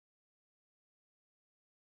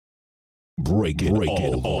Break it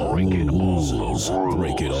all rules.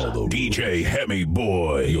 Break it all the DJ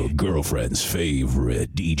HemiBoy, your girlfriend's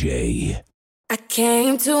favorite DJ. I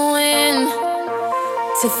came to win,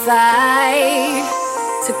 to fight,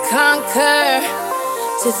 to conquer,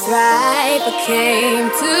 to thrive. I came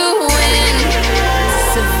to win, to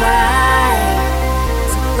survive,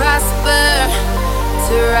 to prosper,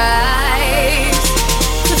 to rise,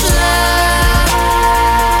 to fly.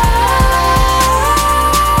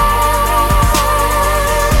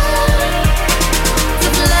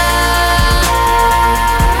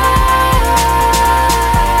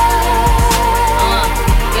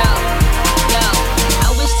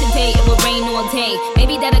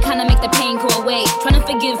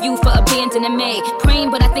 Forgive you for abandoning me.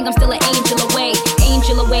 Praying, but I think I'm still an angel away.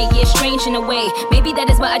 Angel away, yeah, strange in a way. Maybe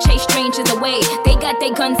that is why I chase strangers away. They got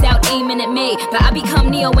their guns out aiming at me, but I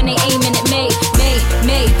become Neo when they aiming at me.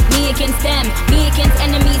 Me against them, me against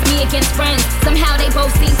enemies, me against friends. Somehow they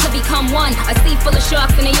both seem to become one. A sea full of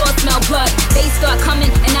sharks and they all smell blood. They start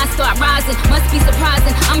coming and I start rising. Must be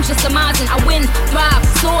surprising, I'm just surmising. I win, thrive,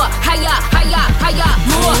 soar, higher, higher, higher,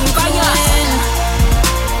 more fire.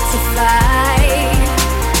 To fight,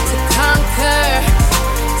 to conquer,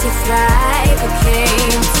 to thrive. I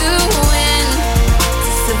came to win,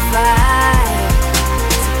 to survive,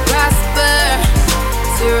 to prosper,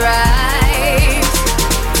 to rise,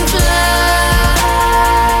 to fly.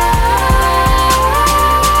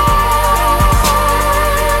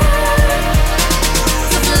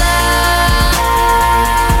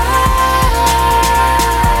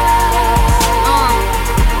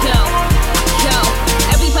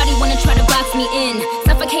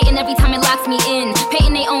 Every time it locks me in,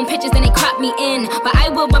 painting their own pictures and they crop me in. But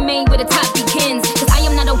I will remain where the top begins. Cause I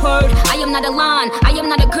am not a word, I am not a line. I am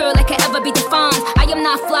not a girl that can ever be defined. I am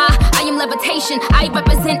not fly, I am levitation. I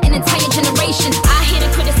represent an entire generation. I hear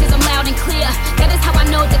the criticism loud and clear. That is how I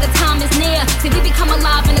know that the time is near. See, we become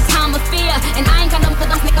alive in a time of fear. And I ain't got no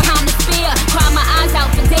rhythm, make a time to fear. Cry my eyes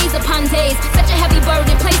out for days upon days. Such a heavy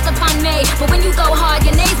burden placed upon me. But when you go hard,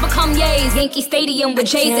 your names become yays. Yankee Stadium with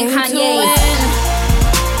Jays and Kanye's.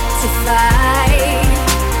 To fight,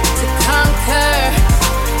 to conquer,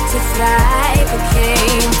 to thrive. I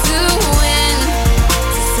came to win,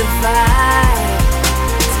 to survive,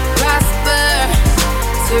 to prosper,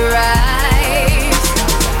 to rise,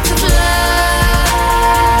 to fly.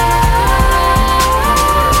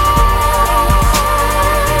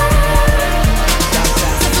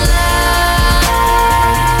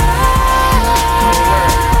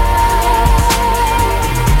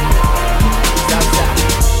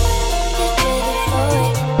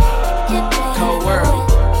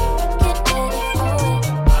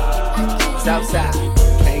 Southside,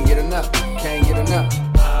 can't get enough, can't get enough.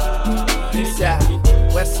 East side,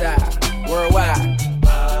 west side, worldwide.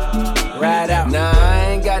 Ride out. Nah, I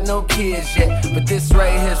ain't got no kids yet, but this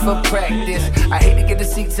right here's for practice. I hate to get the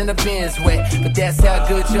seats in the Benz wet, but that's how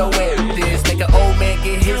good your air is. Make an old man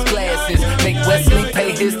get his glasses, make Wesley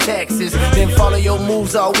pay his taxes, then follow your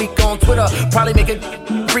moves all week on Twitter. Probably make a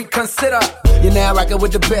reconsider. You're now rockin'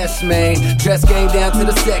 with the best, man. Dress game down to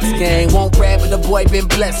the sex game. Won't rap, but the boy been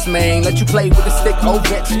blessed, man. Let you play with the stick,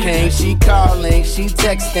 Ovechkin. She calling, she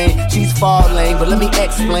texting, she's falling. But let me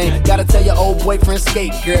explain. Gotta tell your old boyfriend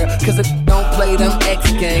skate, girl, cause it don't play them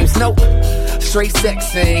X games. Nope. Straight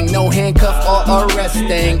sexing, no handcuff or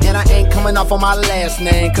arresting. And I ain't coming off on my last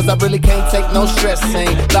name, cause I really can't take no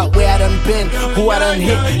stressing. About where I done been, who I done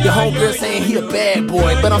hit. Your homegirl saying he a bad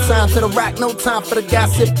boy, but I'm signed to the rock, no time for the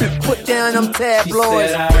gossip. Put down them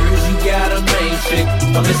tabloids. She said, I heard you got a main chick,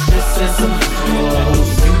 a mistress and some clothes.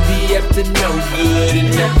 You be up to no good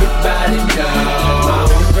and everybody know. My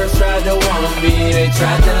homegirls tried to want me, they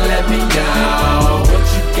tried to let me know. What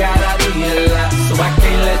you got, I need a lot, so I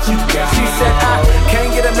can't let you go. She said, I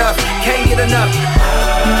can't get enough, can't get enough.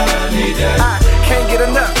 I need that. I can't get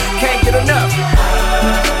enough, can't get enough.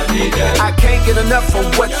 I need that. I can't get enough of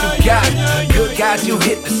what you got. Good guys, you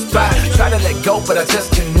hit the spot. Try to let go, but I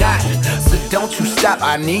just cannot. So don't you stop,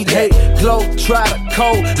 I need hate. Glow, try to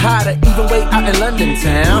cold, hotter, even way out in London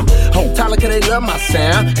town. Hope Tyler, cause they love my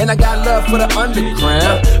sound. And I got love for the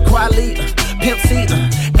underground. Quality, Pimp C,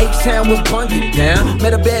 H-Town will bung it down.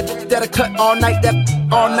 Met a bad that'll cut all night, that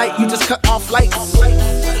all night you just cut off lights.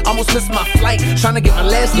 Almost missed my flight, tryna get my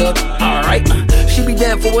last look, alright. She be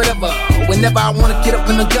down for whatever, whenever I wanna get up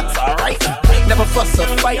in the guts, alright. Never fuss or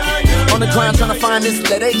fight, on the grind tryna find this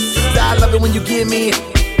lead ace. I love it when you give me,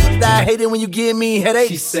 I hate it when you give me headaches.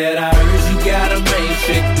 She said, I heard you got a main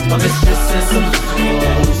chick, a mistress and some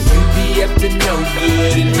clothes. You be up to no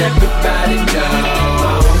good and everybody know.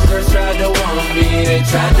 My homegirls tried to want me, they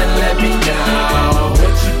tried to let me know.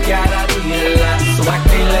 What you got, I need a lot, so I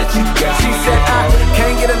can't let you go. She said, I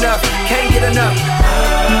can't get enough, can't get enough.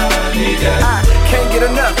 I can't get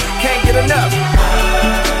enough, can't get enough.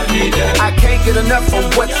 I can't get enough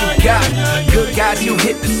of what you got. Good guys, you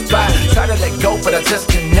hit the spot. Try to let go, but I just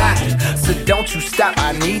cannot. So don't you stop,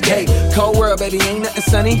 I need hate. Cold world, baby, ain't nothing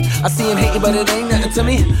sunny. I see him hating, but it ain't nothing to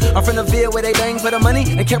me. I'm from the Ville where they bang for the money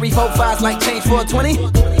and carry 4 5s like change for a 20.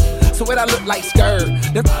 So what I look like scared.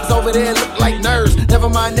 Them over there look like nerves. Never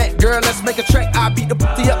mind that, girl, let's make a track. I beat the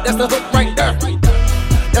pussy up, that's the hook right there.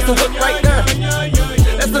 That's the hook right there.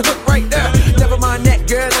 That's the hook right there. Never mind that,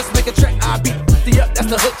 girl, let's make a track. I beat the pussy up, that's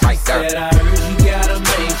the hook right there. Said I heard you got a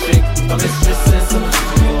main chick, a mistress and some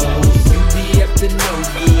hoes. You be up to no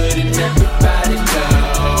good and everybody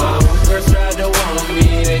know. When first tried to want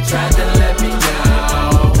me, they tried to let me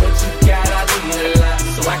know. What you got, I need a lot,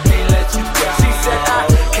 so I can't let you go. She said I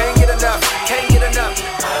can't get enough, can't get enough.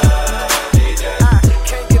 I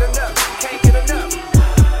can't get enough, can't get enough.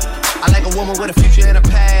 I like a woman with a future and a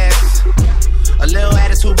past. A little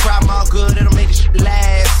attitude problem, all good, it'll make this shit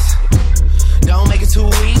last. Don't make it too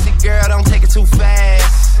easy, girl, don't take it too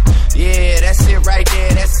fast. Yeah, that's it right there,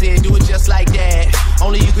 that's it, do it just like that.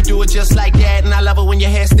 Only you could do it just like that. And I love it when your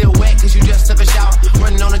hair's still wet, cause you just took a shower.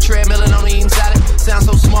 Running on a treadmill and only eating salad. Sound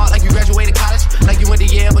so smart, like you graduated college. Like you went to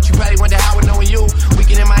Yale, but you probably went to Howard knowing you.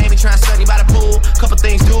 Weekend in Miami trying to study by the pool. Couple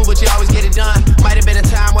things do, but you always get it done. Might have been a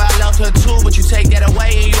time where I loved her too, but you take that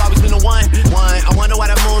away and you always been the one. I wonder why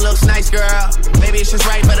the moon looks nice, girl. Maybe it's just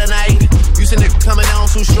right for the night. You see niggas coming on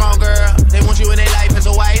too strong, girl. They want you in their life as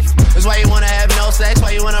a wife. That's why you wanna have no sex,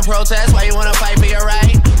 why you wanna protest, why you wanna fight for your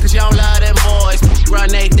right. Cause you don't love them boys. Run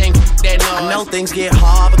they think that noise. I know things get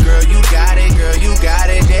hard, but girl, you got it,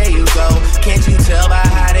 there you go. Can't you tell by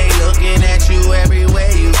how they looking at you everywhere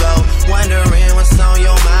you go? Wondering what's on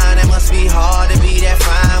your mind, it must be hard to be that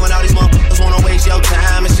fine. When all these motherfuckers wanna waste your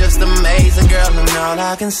time, it's just amazing, girl, and all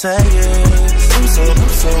I can say is I'm so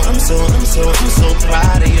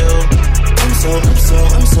proud of you. I'm so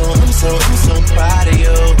proud of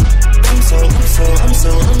you. I'm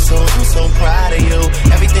so proud of you.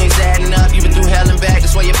 Everything's adding up, you've been through hell and back,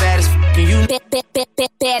 that's why you're bad as f***ing you.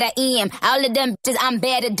 Better am. All of them bitches I'm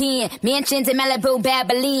better than. Mansions in Malibu,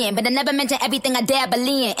 Babylon. But I never mention everything I dabble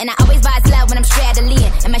in. And I always vibe slow when I'm straddling.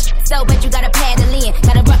 And my shit so but you gotta paddle in.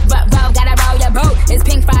 Gotta roll, gotta roll your boat. It's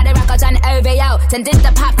Pink Friday, rock out on the OVO. Tended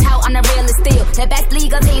to pop out on the real steel. The best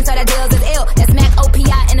legal team, so the deals is ill. That's Mac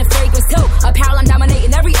OPI and the fragrance too. Apparel, I'm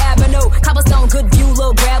dominating every avenue. Cobblestone, good view,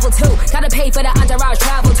 little gravel too. Gotta pay for the entourage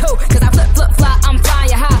travel too. Cause I flip, fly, I'm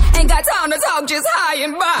flying high. Ain't got time to talk, just high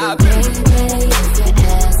and vibe.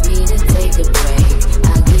 Ask me to take a break, I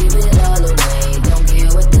give it all away. Don't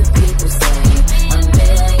care what the people say. I'm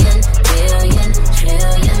billion,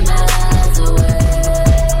 trillion miles away.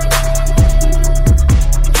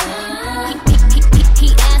 He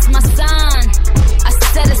asked my son, I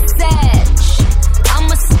said a sedge. I'm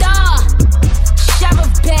a star,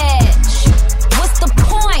 sheriff badge. What's the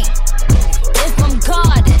point if I'm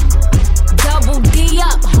guarded? Double D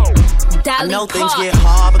up, Dolly I know Park. things get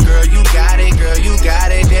hard, but girl, you got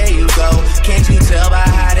it, there you go. Can't you tell by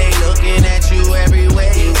how they looking at you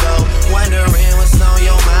everywhere you go? Wondering what's on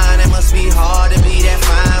your mind, it must be hard to be that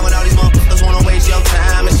fine. When all these motherfuckers wanna waste your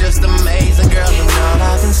time, it's just amazing, girl, and all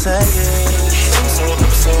I can say is I'm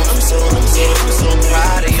so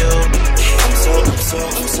proud of you. I'm so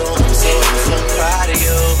proud of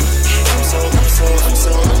you.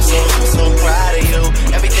 I'm so proud of you.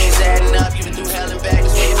 Everything's adding up, you've been through hell and back,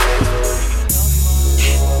 that's where you're back.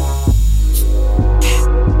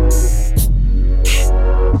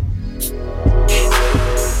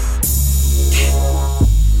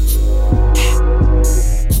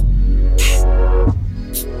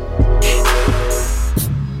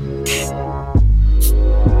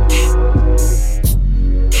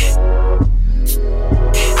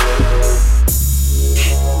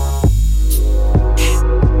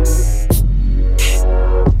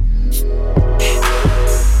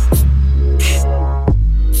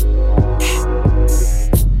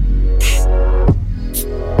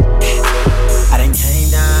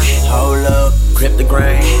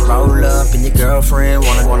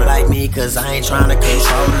 Cause I ain't tryna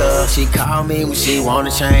control her. She call me when she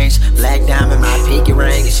wanna change. Black diamond, my pinky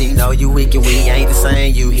ring. And she know you weak and we ain't the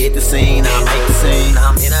same. You hit the scene, I make the scene.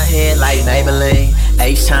 I'm in her head like Maybelline.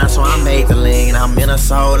 H-time, so I made the lean. I'm in her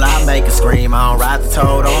soul, I make her scream. I don't ride the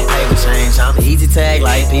toad, don't pay the change. I'm easy tag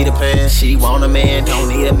like Peter Pan. She want a man, don't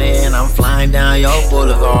need a man. I'm flying down your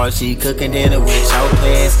boulevard. She cooking dinner with your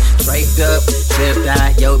pants. Draped up, zipped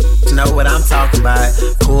out. Yo, know what I'm talking about.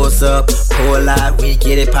 Pulls up, pull out. We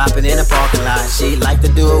get it popping in the parking lot. She like to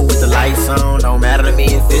do it with the lights on. Don't matter to me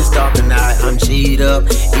if it's dark or not. I'm G'd up,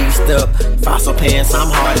 eased up. Fossil pants, I'm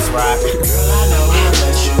hard as rock. Girl, I know how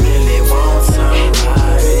much you really want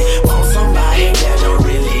somebody. Want somebody that don't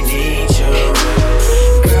really need you.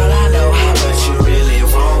 Girl, I know how much you really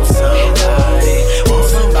want somebody. Want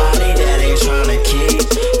somebody that ain't tryna keep.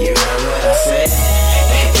 You heard what I said?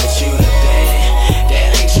 They can put you to bed. That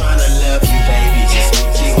ain't tryna love you, baby. Just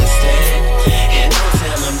meet you instead. And don't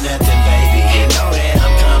tell them nothing, baby. You know that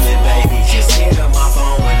I'm coming, baby. Just hit up my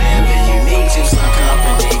phone whenever you need you some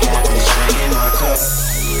company. Got this drink in my cup.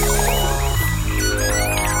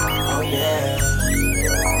 Oh yeah,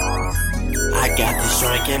 I got this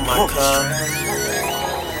drink in my cup.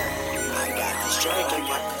 I got this drink in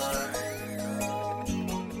my cup.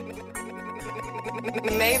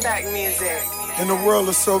 Maybach music. In the world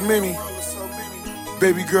of so many,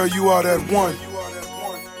 baby girl, you are that one.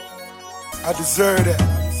 I deserve that.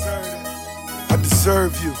 I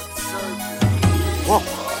deserve you. Whoa.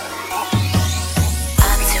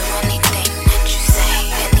 I'll do anything that you say,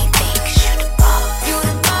 anything 'cause you the boss. You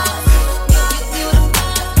the boss. You the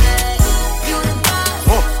boss. You the boss.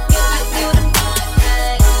 Whoa. You the boss.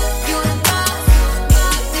 You the boss.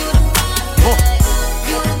 Whoa.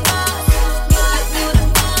 You the boss. You the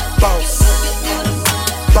boss. Boss.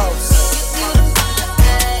 Boss.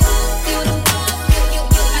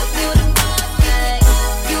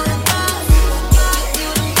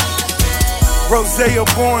 Rose, a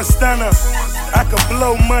born stunner. I could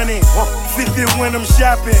blow money. 50 when I'm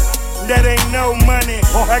shopping. That ain't no money.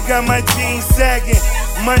 I got my jeans sagging.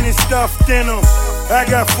 Money stuffed in them. I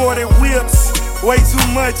got 40 whips. Way too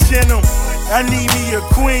much in them. I need me a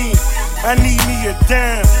queen. I need me a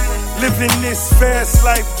dime. Living this fast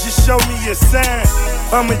life, just show me a sign.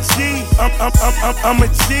 I'm a G, I'm a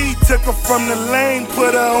G. Took her from the lane,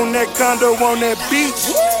 put her on that condo on that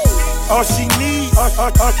beach. All she needs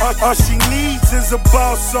is a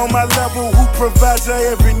boss on my level who provides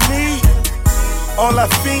her every need. All I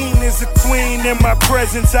fiend is a queen in my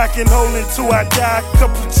presence. I can hold until I die.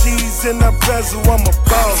 Couple G's in a bezel, I'm a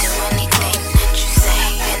boss. Do anything that you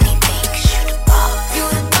say, anything 'cause you the boss. You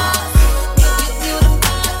the boss. You the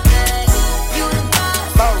boss. You the boss.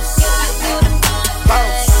 Boss. You the boss.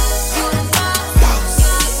 Boss. You the boss. Boss.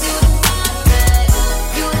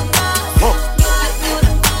 You the boss. Whoa.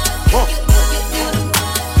 Whoa.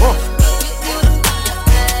 Whoa.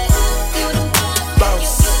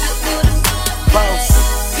 Boss. Boss.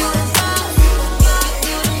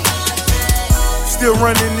 Still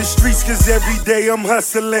running the streets 'cause every day I'm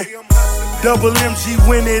hustling. Double MG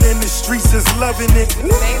win it and the streets is loving it.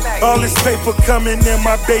 All this paper coming in,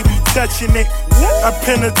 my baby touching it. I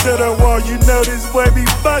pin her to the wall, you know this boy be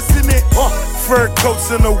busting it. Fur coats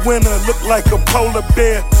in the winter, look like a polar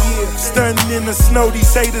bear. Stunning in the snow,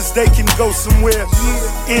 these haters, they can go somewhere.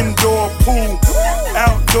 Indoor pool,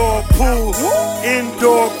 outdoor pool,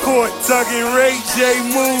 indoor court, tugging Ray J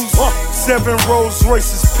moves. 7 Rolls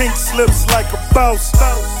Royces, pink slips like a boss.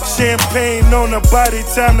 Champagne on her body,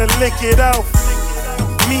 time to lick it off.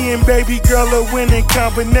 Me and baby girl a winning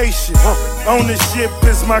combination. Ownership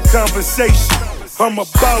is my conversation. I'm a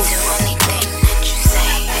boss. Do anything that you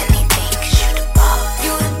say, anything 'cause you the boss.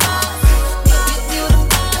 You the boss. You the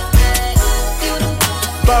boss. You the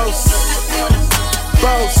boss. Boss.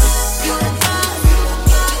 Boss.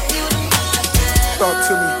 Talk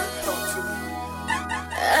to me.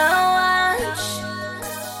 I watch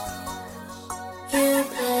you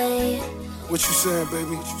play, What you saying,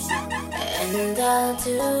 baby? and I'll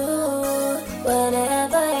do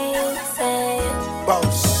whatever you say.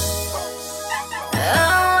 Boss.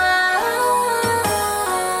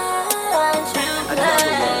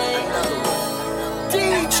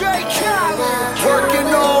 DJ Khaled, working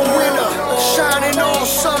all winter, shining all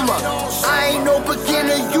summer. I ain't no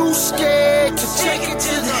beginner, you scared to take it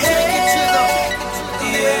to the head.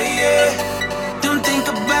 Yeah, yeah. Don't think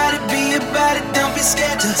about it, be about it. Don't be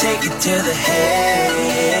scared to take it to the head.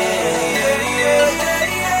 Yeah,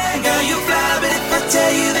 yeah. Girl, you fly, but if I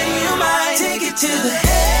tell you, then you might take it to the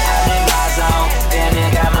head. I'm in my zone, then I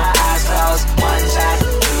got my eyes closed. 1 shot,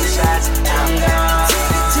 2 shots, I'm gone.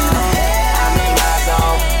 Take it to the head. I'm in my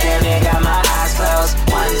zone, then I got my eyes closed.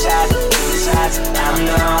 1 shot, 2 shots, I'm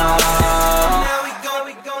gone. Now we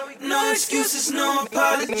go, no excuses, no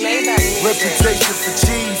apologies. Reputation for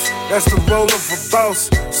cheese, that's the role of a boss.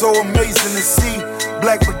 So amazing to see.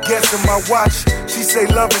 Black baguettes in my watch, she say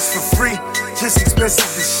love is for free. just expensive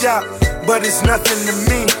to shop, but it's nothing to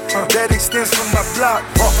me. That extends from my block.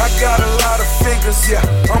 I got a lot of figures, yeah.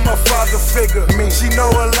 I'm a father figure. She know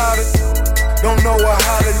a lot of, don't know a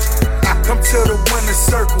how to. I come to the winner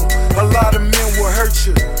circle. A lot of men will hurt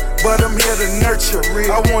you, but I'm here to nurture.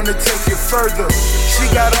 I wanna take it further. She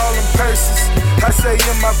got all them purses. I say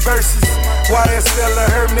in my verses, YSL of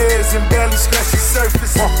Hermes and barely scratch the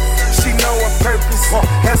surface. She know her purpose.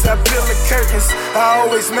 As I peel the curtains, I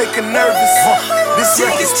always make her nervous. This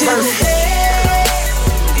record's perfect.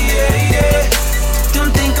 Yeah, yeah. Don't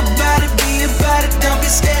think about it, be about it. Don't be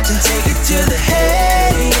scared to take it to the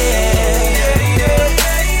head. Yeah,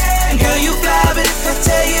 yeah. Girl, you fly, but if I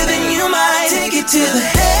tell you, then you might take it to the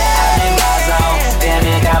head. I'm in my zone, damn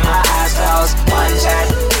it, got my eyes closed. One shot,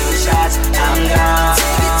 two shots, I'm gone.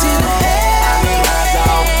 Take it to the head. I'm in my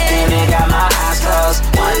zone, damn it, got my eyes closed.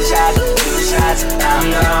 One shot, two shots, I'm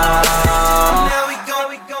gone. Now we go,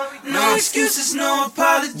 no excuses, no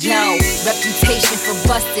apologies. Yo, reputation for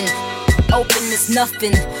bustin', open is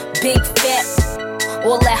nothing. Big fat,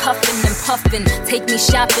 all that huffin' and puffin'. Take me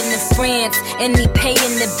shopping in France, and he pay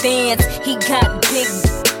in advance. He got big,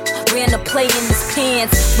 ran a play in his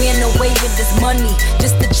pants. Ran away with his money,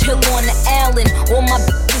 just to chill on the island. All my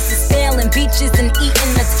bitches is sailing beaches and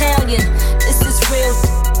eating Italian. This is real,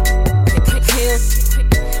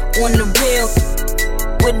 on the real,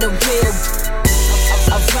 with the real.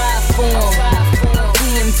 I ride for him.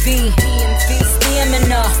 DMV,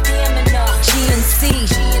 stamina, GNC,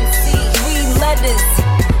 3 letters,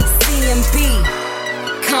 CMB,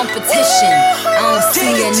 competition, I don't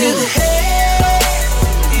see any.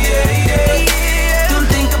 Yeah, yeah. Don't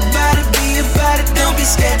think about it, be about it. Don't be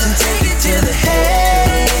scared to take it to the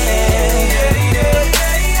head.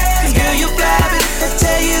 Cause girl, you fly, but if I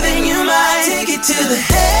tell you, then you might take it to the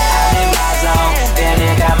head. I'm in my zone, damn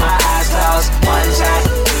it, got my eyes closed. One shot,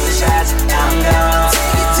 two shots, I'm gone.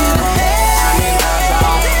 Take it to the head. I'm in my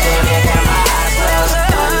zone, damn it, got my eyes closed.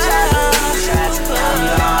 One shot, two shots, I'm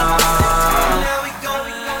gone. Now we go,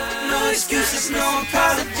 no excuses, no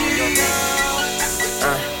apologies.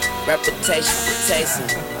 Reputation for tasting,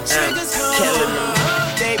 killing them,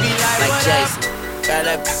 like Jason. Got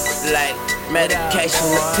up like medication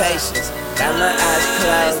with patience. Got my eyes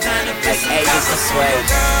closed, like agents of sway.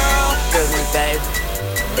 Feel me, baby,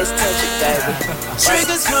 it's touchy, baby.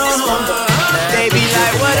 Triggers home, baby,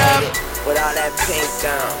 like what up? With all that pink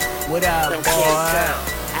on, What up, them boy? King Kong.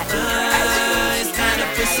 I eat her ice cream. It's time to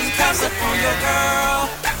put some cups up on your girl.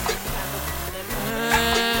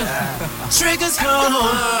 Triggers home,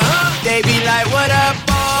 they be like, what up,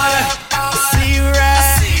 boy? I see you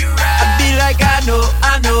right. I be like, I know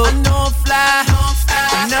I'm fly.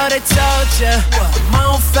 I know they told ya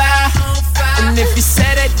I'm on fire. And if you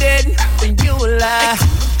said I didn't, then you a lie.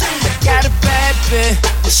 I got a bad bitch,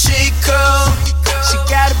 she cool. She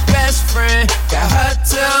got a best friend, got her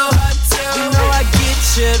too. You know I get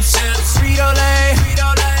chips, Frito-Lay,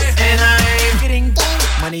 and I ain't getting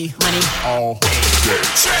money all day.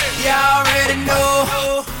 Y'all already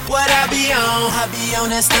know what I be on. I be on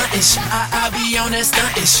that stuntish. I be on that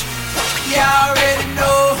stuntish. Y'all already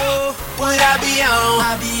know what I be on.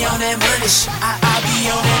 I be on that money. I be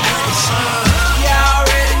on that money. Y'all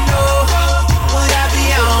already know what I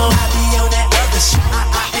be on. I be on that other shit.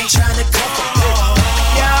 I ain't tryna come up with it.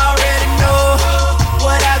 Y'all already know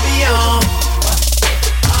what I be on.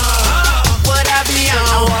 What I be on.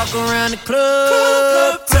 I walk around the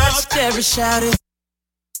club, touched every shouted.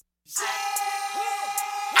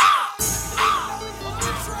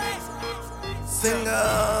 Single.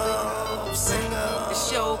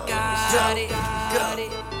 It's your got it.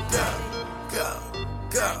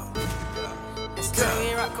 Go. It's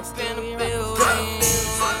Terry Rock up in the building.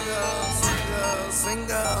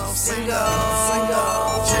 Single.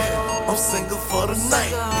 Yeah, I'm single for the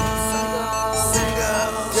night.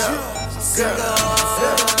 Single.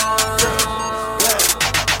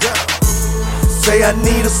 Say I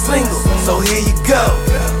need a single, so here you go.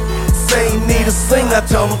 Say you need a singer, I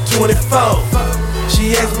told him 24.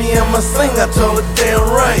 She asked me am I sing, I told her damn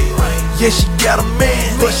right. Yeah, she got a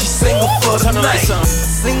man, but she single for the night.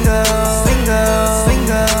 Single.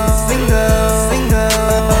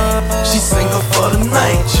 She single for the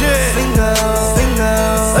night. Single.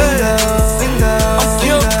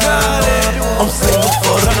 I'm single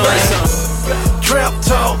for the night. Trap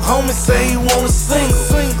talk, homie say he want a single.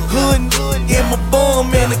 Hood in my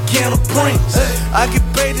bum and a can of Prince. I get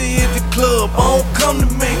paid to hit the club, I don't come to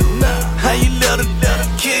me. How you let her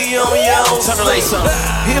kill you on your own single?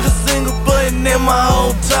 Hit a single button and my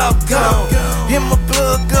whole top gone. Hit my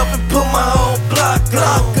plug up and put my whole block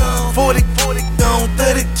on. 40 gone,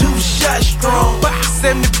 32 shot strong.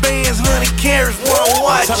 70 bands, 100 carats, one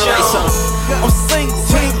watch on. I'm single,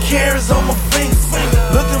 10 carats on my finger.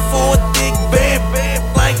 Looking for a thick bad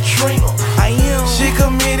like Trina. I am. She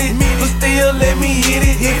committed, but still let me hit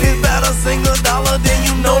it. Hit it about a single dollar, then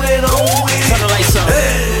you know that I'm with it.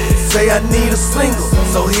 Hey, say I need a single,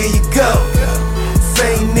 so here you go.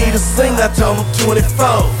 Say you need a single, I told him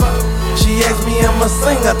 24. She asked me am I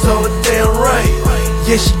single, I told her damn right.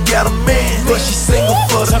 Yeah, she got a man, but she single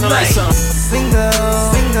for the night. Single,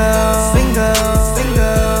 single, single,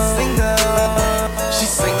 single, single. She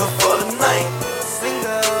single for the night.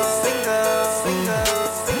 Single, single,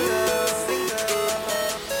 single, single,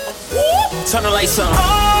 single. Turn the lights on.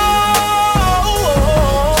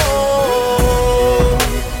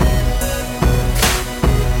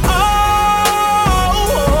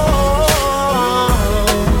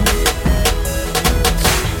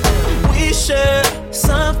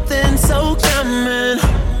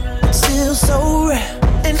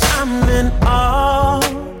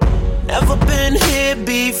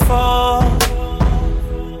 Before.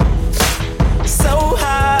 So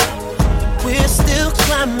high, we're still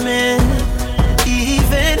climbing.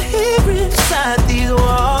 Even here inside these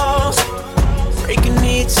walls, breaking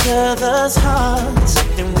each other's hearts.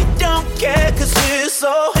 And we don't care cause we're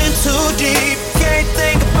so in too deep. Can't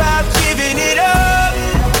think about giving it up.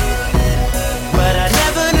 But I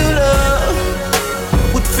never knew love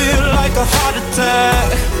would feel like a heart attack.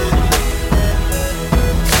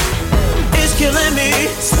 Killing me,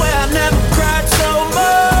 swear I never cried so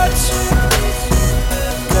much.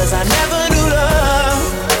 Cause I never knew love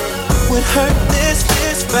would hurt this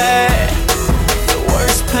bad. The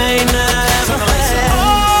worst pain that I ever had.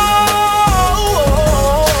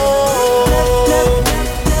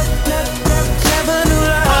 Never knew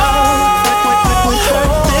love would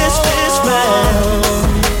hurt this bad.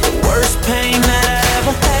 The worst pain that I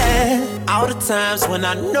ever had. All the times when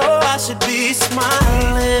I know I should be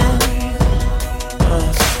smiling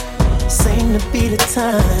seem to be the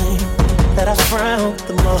time that I frown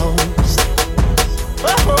the most.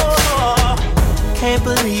 Oh, can't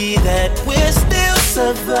believe that we're still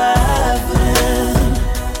surviving.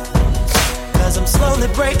 Cause I'm slowly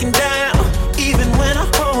breaking down, even when I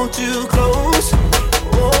hold you close.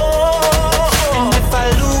 Oh, and if I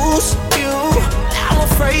lose you, I'm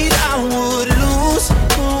afraid I would lose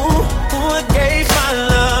who I gave my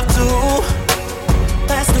love to.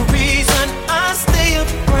 That's the reason I stay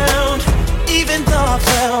around, even though I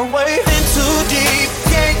fell way in too deep.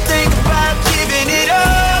 Can't think about giving it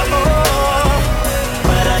up.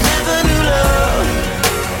 But I never knew love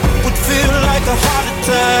would feel like a heart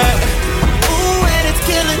attack. Ooh, and it's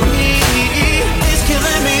killing me. It's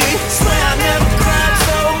killing me. Swear I never cried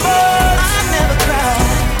so much. I never cried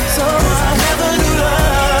so much. I never knew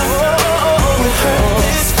love would hurt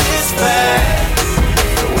this bad.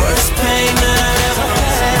 The worst pain that I ever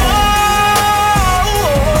had.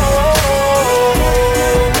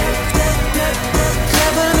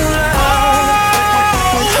 Never knew love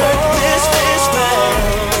would hurt this bad.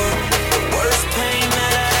 The worst pain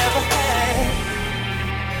that I ever had.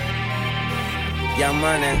 Young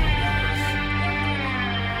Money.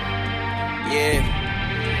 Yeah.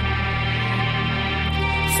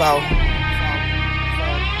 So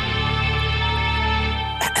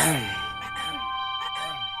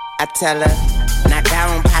I tell her, knock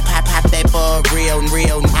down, pop that bug real.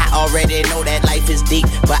 I already know that life is deep,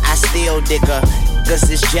 but I still dig her. Cause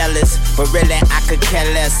it's jealous, but really I could care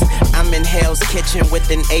less. I'm in Hell's Kitchen with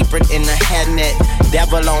an apron and a hairnet.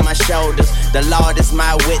 Devil on my shoulders, the Lord is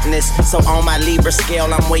my witness. So on my Libra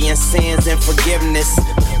scale, I'm weighing sins and forgiveness.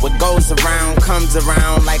 What goes around comes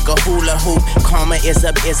around like a hula hoop. Karma is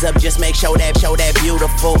up, just make sure that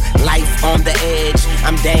beautiful life on the edge.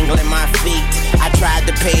 I'm dangling my feet. I tried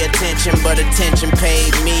to pay attention, but attention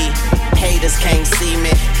paid me. Haters can't see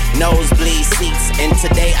me, nosebleed seats. And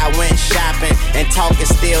today I went shopping, and talk is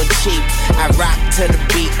still cheap. I rock to the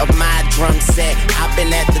beat of my drum set. I've been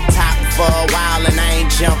at the top for a while and I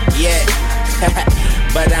ain't jumped yet.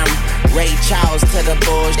 But I'm Ray Charles to the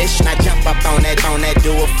bullshit. I jump up on that,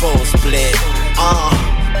 do a full split.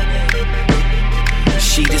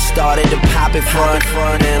 She just started to pop it front,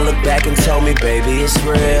 and look back and told me, baby, it's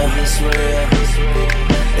real.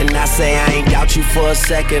 And I say I ain't doubt you for a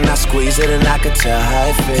second. I squeeze it and I could tell how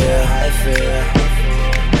it feel.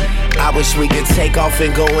 I wish we could take off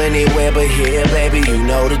and go anywhere but here, baby, you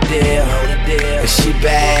know the deal. And she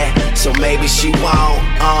bad, so maybe she won't,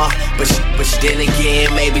 but then again,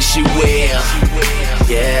 maybe she will.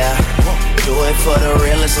 Yeah, do it for the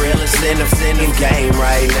realest in the game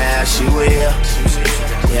right now. She will.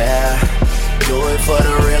 Yeah, do do it for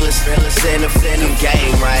the realest in the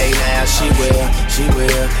game right now. She will.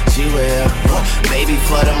 Maybe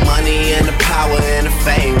for the money and the power and the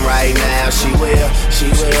fame right now. She will.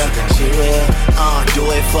 Do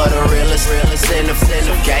it for the realest in the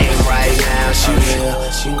game right now. She will.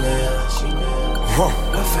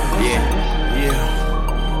 Yeah.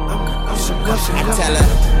 I tell her,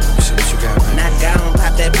 knock down,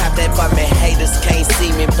 pop that for me. Haters can't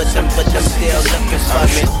see me, but them still looking for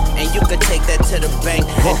me. And you could take that to the bank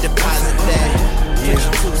and deposit that. Put your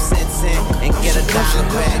 2 cents in and get $1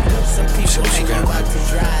 back. Some people hang you out to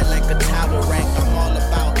dry like a towel rack. I'm all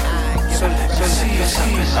about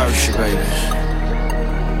Oh, shit, baby.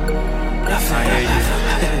 I hear you.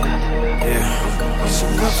 Yeah.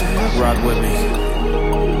 Rock with me.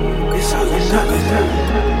 It's all or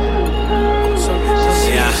nothing.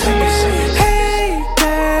 Hey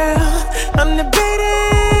girl, I'm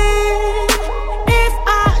debating if I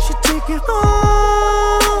should take you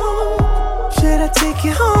home. Should I take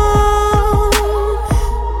you home?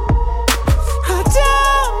 I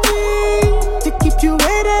don't mean to keep you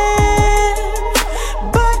waiting,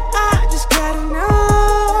 but I just gotta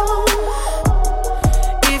know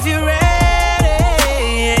if you're ready.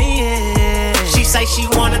 She say she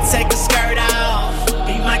wanna take a skirt off.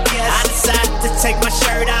 Be my guest. I decided to take my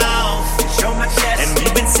shirt off, show my chest, and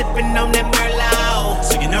we've been sipping on that Merlot.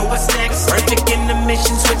 So you know what's next? Perfect in the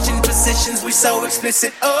mission, switching positions, we so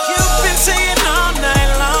explicit. Oh, you've been saying all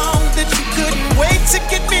night long that you couldn't wait to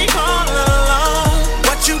get me all alone.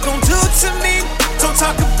 What you gon' do to me? Don't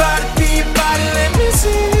talk about it, be about it. Let me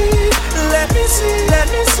see.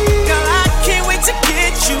 Girl, I can't wait to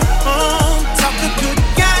get you home. Talk a good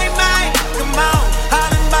game, man. Come on,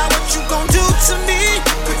 hollering about what you gon' do to me.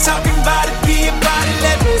 We're talking about it, be about it.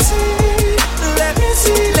 Let me see.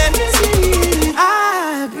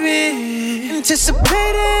 I've been anticipating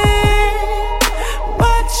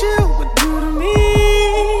what you would do to me.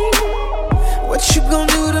 What you gon'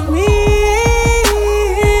 do to me?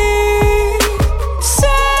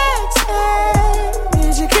 Sex,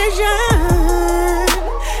 education,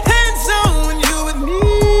 hands on when you with me.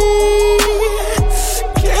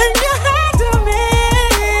 Can you handle me?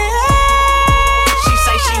 She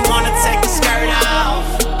say she wanna take a skirt off.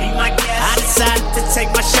 Be my guest. I decided to take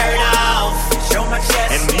my shirt off, show my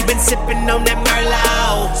chest, and we've been sipping on that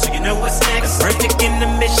Merlot. So you know what's next? Perfect in the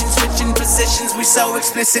mission, switching positions, we so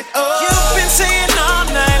explicit. Oh, you've been saying all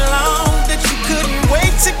night long that you couldn't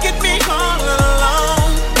wait to get me all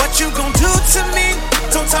alone. What you gon' do to me?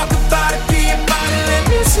 Don't talk about it, be about it. Let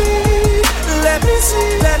me see.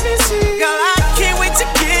 Girl, I can't wait to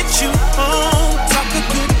get you home. Talk a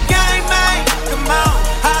good game, man. Come on,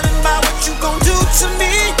 hollering about what you gon' do to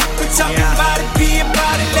me. We're talking about it, be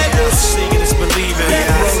about it. Let me see. Singing is believing.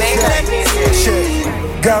 Let me see.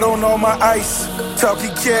 Got on all my ice,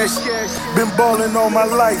 talking cash. Been ballin' all my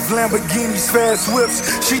life, Lamborghinis, fast whips.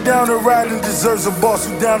 She down to ride and deserves a boss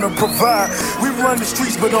who down to provide. We run the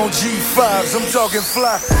streets, but on G5s. I'm talking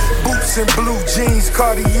fly, boots and blue jeans,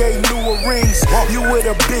 Cartier, newer rings. You with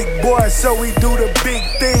a big boy, so we do the big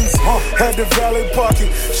things. Had the valet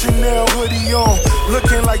pocket, Chanel hoodie on,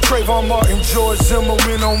 looking like Trayvon Martin, George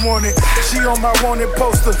Zimmerman on wanted. She on my wanted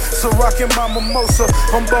poster, so rockin' my mimosa.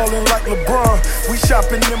 I'm ballin' like LeBron. We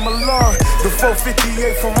shopping in Milan, the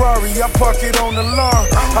 458 Ferrari. I park it on the lawn.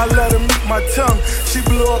 I let her meet my tongue. She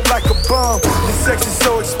blew up like a bomb. The sex is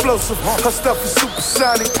so explosive. Her stuff is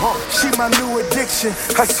supersonic. She my new addiction.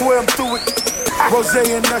 I swear I'm through it. Rose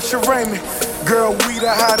and Usher Raymond. Girl, we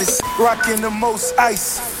the hottest. Rocking the most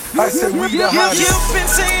ice. I said we the hottest. You've been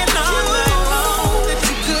saying all night long that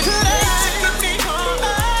you couldn't wait to get me home.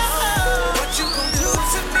 What you gon' do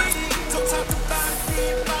to me? Don't talk about it,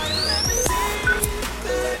 be about it. Let me see.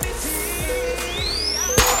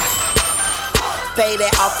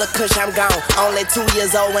 Faded off the cush, I'm gone. Only 2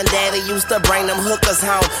 years old when daddy used to bring them hookers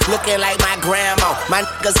home. Looking like my grandma. My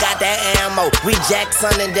niggas got that ammo. We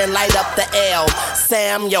Jackson and then light up the L.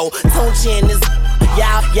 Sam, yo, Tunchi and this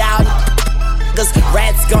y'all niggas.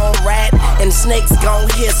 Rats gon' rat and snakes gon'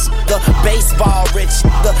 hiss. The baseball rich,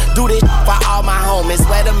 do this for all my homies.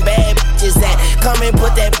 Where them bad bitches at? Come and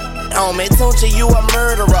put that on me. Tunchi, you a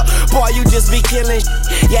murderer. Boy, you just be killing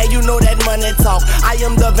Yeah, you know that money talk. I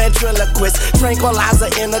am the ventriloquist, tranquilizer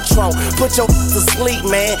in the trunk. Put your to sleep,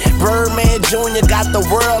 man. Birdman Jr. got the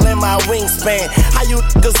world in my wingspan. How you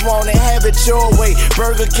niggas wanna have it your way?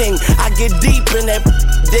 Burger King, I get deep in that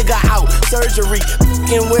digger out. Surgery,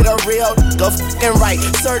 f***ing with a real nigga, f***ing right.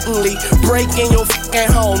 Certainly, break in your f***ing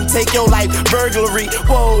home. Take your life, burglary.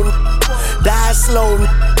 Whoa, die slow.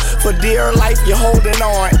 For dear life, you're holding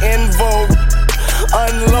on. In vogue,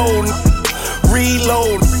 unload,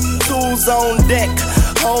 reload. 2 tools on deck,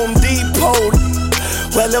 Home Depot.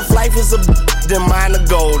 Well, if life was a then mine a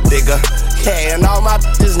gold digger. Yeah, and all my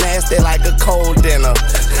bitches nasty like a cold dinner.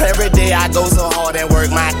 Every day I go so hard and work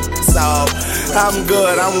my off. I'm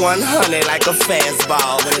good, I'm 100 like a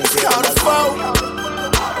fastball. It's called a foe.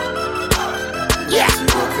 Yeah.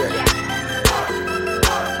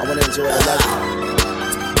 I wanna enjoy the legend.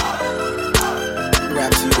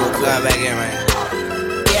 Rap to you real quick. Come back in, man.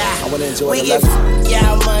 I wanna enjoy the legend.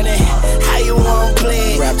 Yeah, money. How you want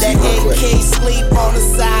play? That AK sleep on the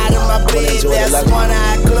side of my bed. That's one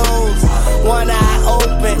eye closed, one eye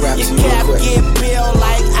open. Your cap get peeled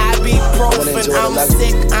like ibuprofen. I'm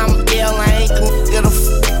sick, I'm ill, I ain't gonna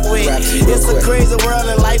with. It's a crazy world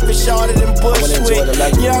and life is shorter than Bushwick.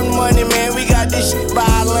 Young money, man, we got this shit by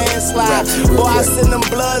a landslide. Boy, I send them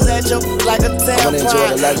bloods at you like a tampon.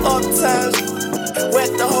 Uptimes.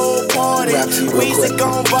 Wet the whole party. Weezy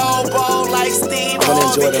gon' ball like Steve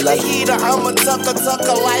Harvey. The heater, I'm a tucker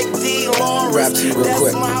like D. Lawrence.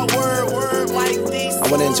 That's my word like these. I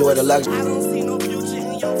wanna enjoy the luxury. I don't see no future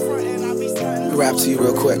in your front and I be starting. Rap to you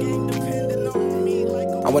real quick.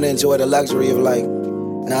 I wanna enjoy the luxury of like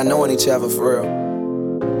not knowing each other for real.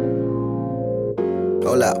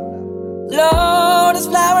 Hold up. Lord is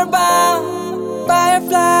flower bound,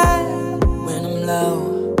 firefly. When I'm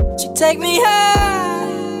low, she take me high.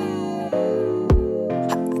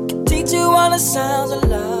 Teach you all the sounds of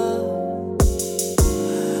love.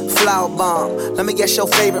 Flower bomb, let me guess your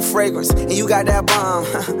favorite fragrance. And you got that bomb.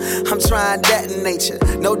 I'm trying that in nature.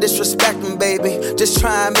 No disrespecting, baby. Just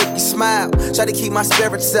try and make you smile. Try to keep my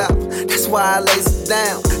spirits up. That's why I lays it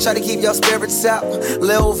down. Try to keep your spirits up.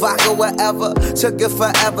 Lil vodka, whatever. Took it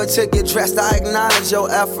forever to get dressed. I acknowledge your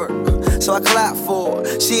effort. So I clap for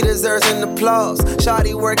her. She deserves an applause.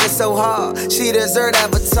 Shawty working so hard. She deserves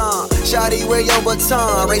that baton. Shawty, wear your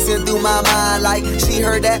baton. Racing through my mind like she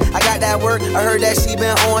heard that. I got that work. I heard that she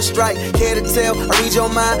been on strike. Care to tell? I read your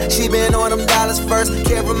mind. She been on them dollars first.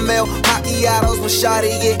 Caramel macchiatos when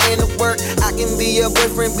Shawty get into work. I can be your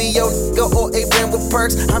boyfriend, be your nigga, or a friend with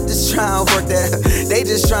perks. I'm just trying to work that. They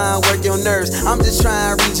just trying to work your nerves. I'm just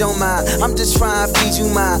trying to read your mind. I'm just trying to feed you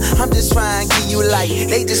mine. I'm just trying to give you light.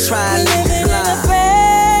 They just trying to living in a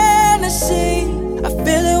fantasy. I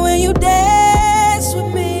feel it when you dance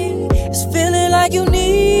with me. It's feeling like you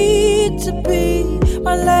need to be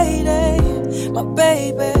my lady, my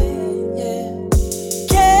baby, yeah.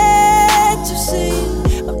 Can't you see?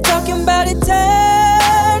 I'm talking about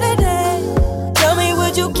eternity. Tell me,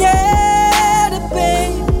 would you care to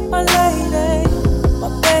be my lady, my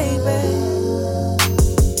baby?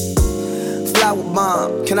 Flower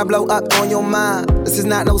bomb, can I blow up on your mind? This is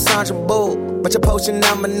not no Sandra Bull, but your potion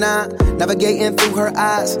number 9. Navigating through her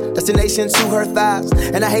eyes, destination to her thighs.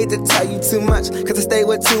 And I hate to tell you too much, cause I stay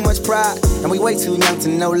with too much pride. And we way too young to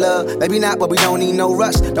know love. Maybe not, but we don't need no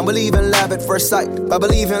rush. Don't believe in love at first sight, but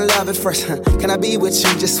believe in love at first. Can I be with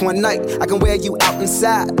you just one night? I can wear you out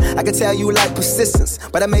inside. I can tell you like persistence,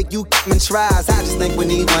 but I make you come and tries. I just think we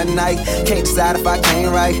need one night. Can't decide if I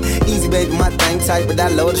can't right. Easy baby, my thing tight, but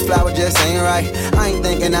that lotus flower just ain't right. I ain't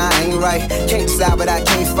thinking I ain't right. Can't decide, but I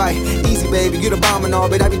can't fight. Easy baby, you the bomb and all,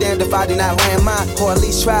 but I be damned if I do not land mine. Or at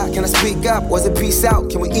least try. Can I speak up? Was it peace out?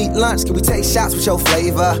 Can we eat lunch? Can we take shots with your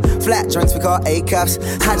flavor? Flat drinks we call A-cups.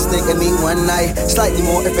 I just think I need one night. Slightly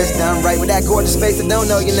more if it's done right. With that gorgeous face, I don't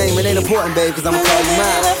know your name. It ain't important, babe, cause I'ma call you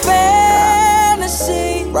mine. In a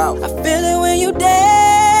fantasy. I feel it when you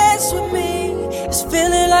dance with me. It's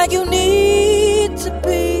feeling like you need to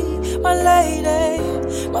be my lady,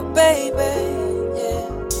 my baby, yeah.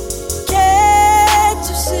 Can't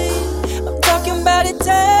you see? I'm talking about eternity.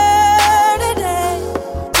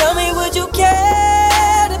 Tell me, would you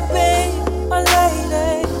care to be my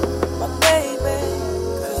lady, my baby?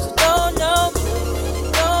 Cause you don't know me,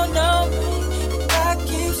 you don't know me. If I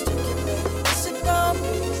keep sticking with you, what's it gonna be?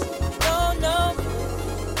 You don't know me,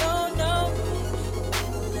 you don't know me.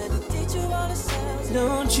 Let me teach you all the sounds.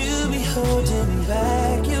 Don't you be holding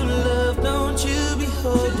back your love, don't you be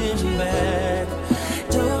holding back.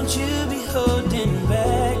 Don't you be holding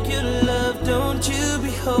back your love, don't you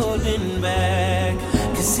be holding back.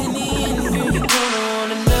 Cause in the end, girl, you're gonna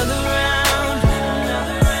want another round,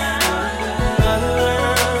 another round, another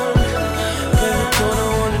round. Girl, you're gonna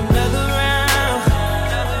want another round,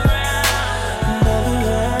 another round.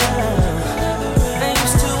 I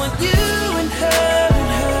used to want you and her and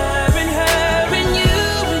her and her and you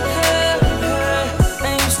and her and her.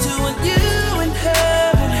 I used to want you and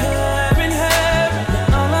her and her and her.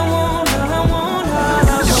 All I want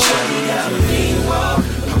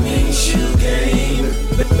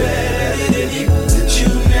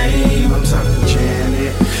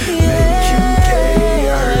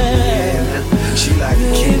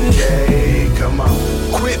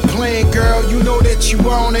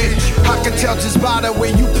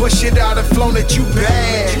push it out and flown at you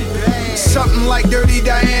bad. Something like Dirty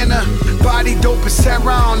Diana. Body dope as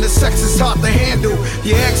Sarah on the sex is hard to handle.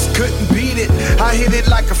 Your ex couldn't beat it. I hit it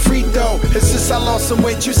like a free throw. And since I lost some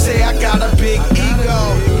weight, you say I got a big ego.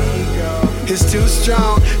 It's too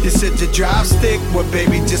strong. You said your drive stick, well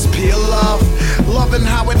baby just peel off. Loving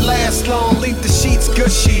how it lasts long, leave the sheets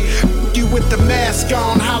gushy. You with the mask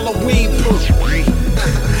on, Halloween proof.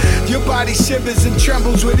 Your body shivers and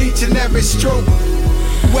trembles with each and every stroke.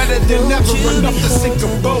 Wetter than never enough to sink a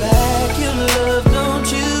boat. Your love, don't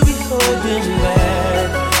you be holding back.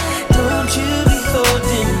 Don't you be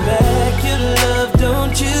holding back. Your love,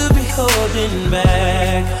 don't you be holding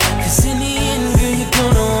back. 'Cause in the end, girl, you're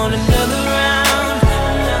gonna want another round.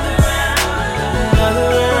 Another round. Another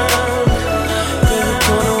round. Girl, you're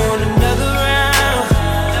gonna want another round.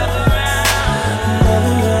 Another round.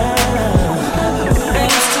 I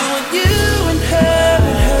used to want you and her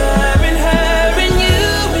and her and her and you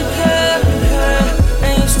and her and her. I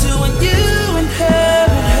used to want you and her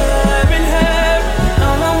and her and her.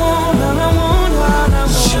 All I want, all I want, all I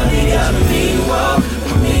want. Shawty got a mean walk,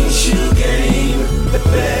 a mean shoe game.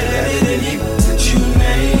 Better than you that you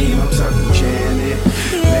name. I'm talking Janet,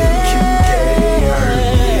 maybe Kim K, her,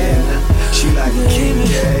 yeah. She like a Kim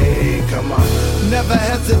K, come on. Never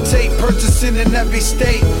hesitate, purchasing in every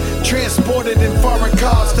state. Transported in foreign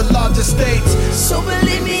cars to larger states. So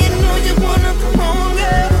believe me, I know you wanna come home,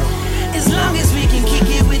 girl. As long as we can kick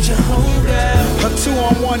it with your home, girl. A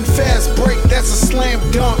 2-on-1 fast break, that's a slam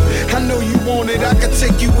dunk. I know you want it, I can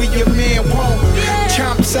take you where your man won't.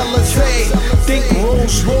 Champs Alizé, think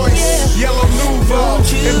Rolls Royce, Yellow Nouveau,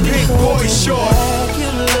 and big boy shorts.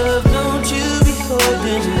 Your love, don't you be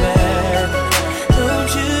holding back.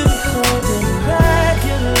 Don't you be holding back.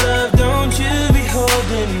 Your love, don't you be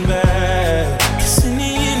holding back. 'Cause in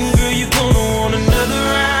the end, girl, you're gonna want another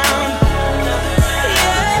round. Another round.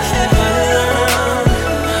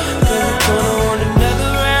 Girl, you're gonna want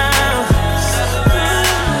another round. Another round.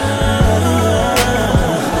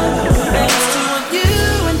 I used to want you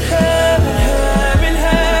and her and her and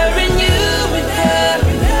her and you and her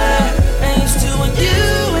and her. I used to want you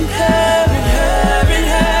and her and her and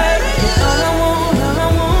her. All I want, all I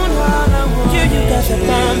want, all I want. You got that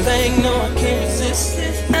bomb thing, no I can't resist.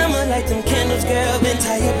 I'ma light them candles, girl, then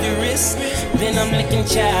tie up your wrist. Then I'm licking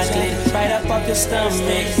chocolate right up off your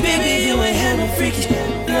stomach. Baby, you ain't had no freaky shit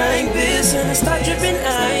like this. And I start dripping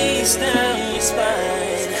ice down your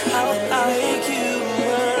spine. I'll make you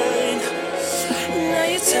mine. Now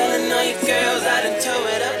you're telling all your girls I done tow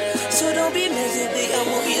it up. So don't be lazy, I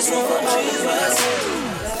won't be as one for all of us.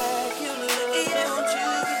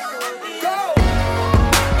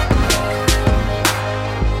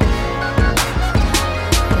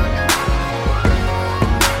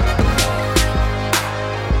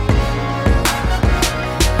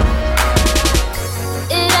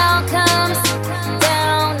 It all comes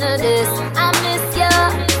down to this. I miss your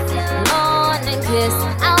morning kiss.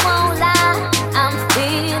 I won't lie, I'm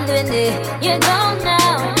feeling it. You don't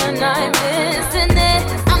know when I'm missing it.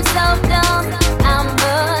 I'm so dumb, I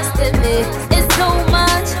must admit. It's too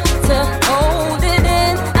much to hold it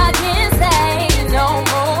in. I can't say no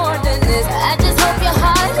more than this. I just hope your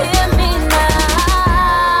heart hear me now.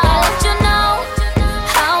 I'll let you know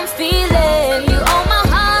how I'm feeling. You own my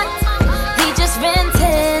heart. He just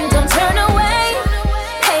renting. Don't turn away.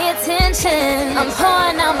 Pay attention. I'm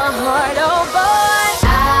pouring out my heart, oh boy.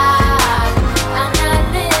 I'm not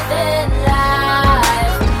living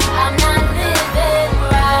life. I'm not living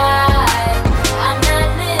right. I'm not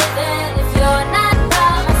living if you're not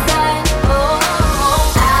by my side. Oh,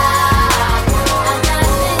 I'm not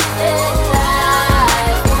living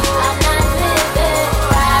life. I'm not living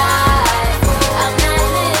right. I'm not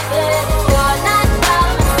living if you're not by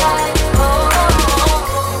my side.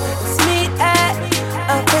 It's me at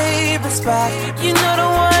our favorite spot. You know the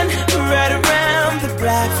one right around the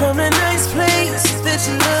block. From a nice place that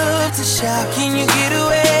you love to shop. Can you get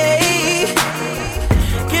away?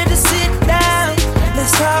 Get to sit down,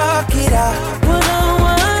 let's talk it out.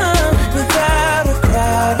 One-on-one, without a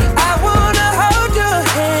crowd. I wanna hold your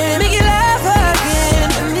hand, make you laugh again.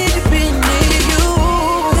 I need to be near you,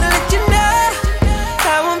 gonna let you know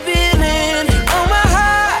how I'm feeling. On my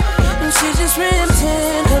heart, and she just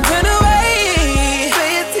renting. Don't turn away,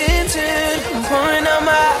 pay attention. I'm pouring out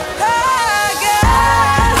my heart,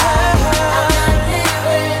 girl. I'm not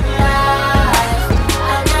living life.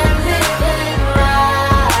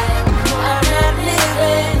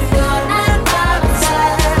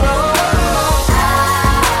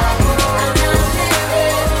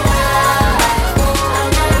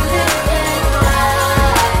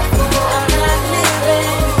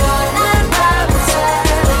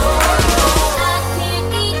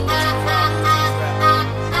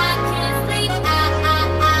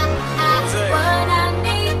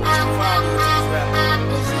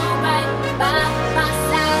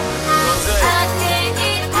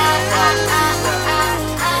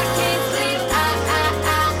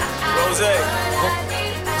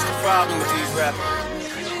 problem with these rappers.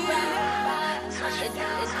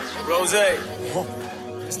 Rose,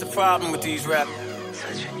 it's the problem with these rappers.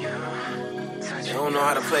 They don't know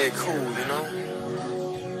how to play it cool, you know?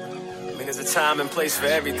 I mean, there's a time and place for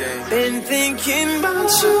everything. Been thinking about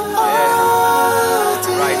you all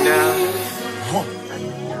day. Right now,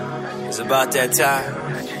 it's about that time.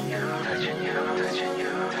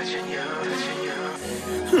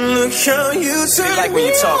 Look how you turn they like when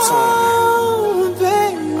you talk to them.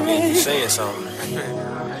 baby. I mean, you saying something.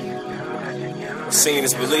 Seeing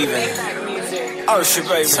is believing. Oh, shit,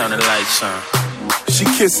 baby. Turn the lights on. She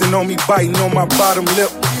kissing on me, biting on my bottom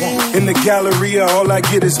lip. In the Galleria, all I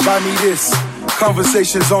get is buy me this.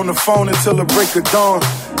 Conversations on the phone until the break of dawn.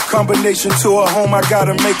 Combination to her home, I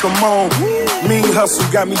gotta make her moan. Mean hustle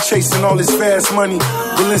got me chasing all this fast money.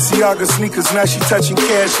 Balenciaga sneakers, now she touching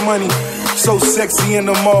cash money. So sexy in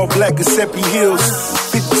them all black Giuseppe heels.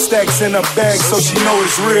 50 stacks in her bag, so she know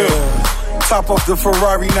it's real. Top off the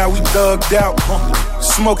Ferrari, now we thugged out.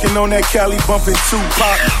 Smoking on that Cali, bumping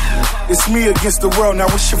Tupac. It's me against the world, now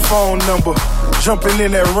what's your phone number? Jumping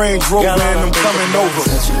in that Range Rover and I'm coming over.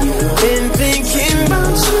 Been thinking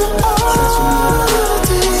about you all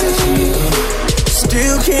day.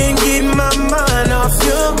 Still can't get my mind off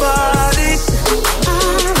your body.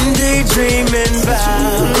 I'm daydreaming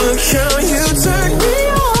about. Look how you turn me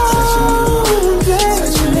on,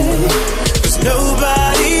 baby. 'Cause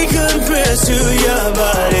nobody compares to your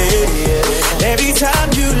body. Every time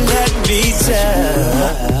you let me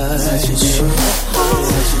touch you,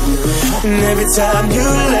 and every time you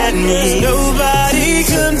let me, nobody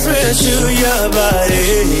compares to your body.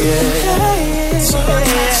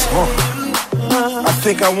 I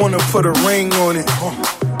think I wanna put a ring on it.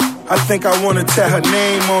 I think I wanna tat her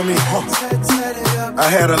name on me. I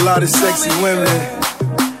had a lot of sexy women,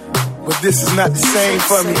 but this is not the same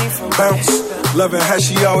for me. Bounce, loving how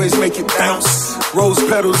she always make it bounce. Rose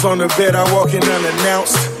petals on the bed, I walk in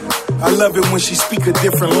unannounced. I love it when she speak a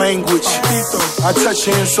different language. I touch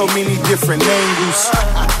her in so many different angles.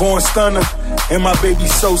 Born stunner, and my baby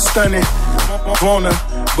so stunning. Want her,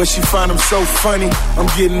 but she find him so funny. I'm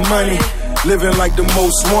getting money, living like the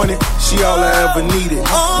most wanted. She all I ever needed.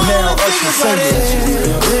 Now Usher singing.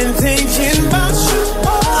 Been thinking about you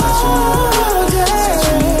all day.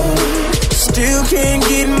 Still can't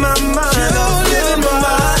get my mind off your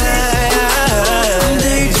body.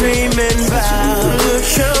 Daydreaming about. Look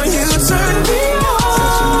how you turn me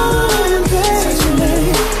on, baby.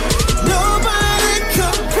 Nobody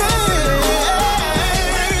compares.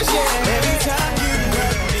 Every time you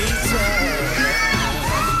let me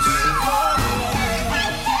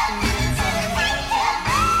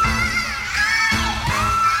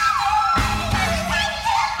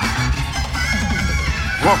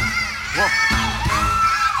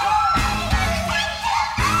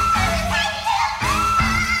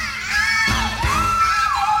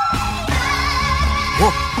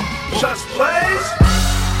Just Blaze.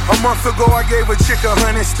 A month ago, I gave a chick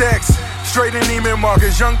 100 stacks. Straight in Neiman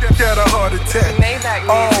Marcus, young had a heart attack.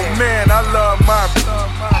 Oh man, I love my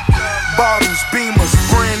bottles, Beamers,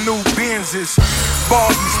 brand new Benzes,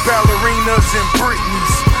 Barbies, ballerinas, and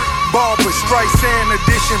Britneys. Barbara Streisand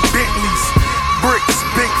edition Bentleys. Bricks,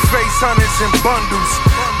 big face, hundreds and bundles.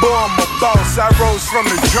 Boy, I'm a boss, I rose from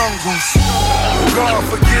the jungles. God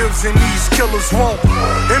forgives and these killers won't.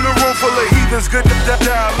 In a room full of heathens, good to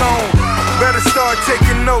die alone. Better start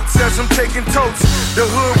taking notes as I'm taking totes. The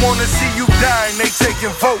hood wanna see you die and they taking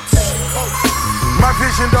votes. My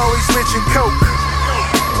vision always mention coke.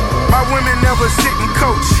 My women never sit and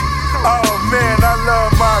coach. Oh man, I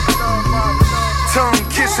love my tongue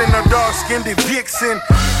kissing a dark-skinned vixen.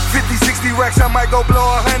 50, 60 racks, I might go blow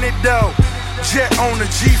 100 though. Jet on the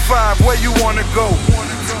G5, where you wanna go?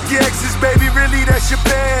 Your exes, baby, really that's your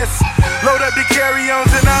past. Load up the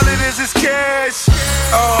carry-ons and all it is cash.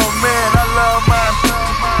 Oh man, I love my.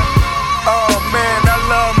 Oh man, I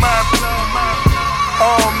love my.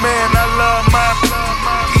 Oh man, I love my.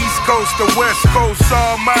 East Coast to West Coast,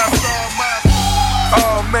 all my.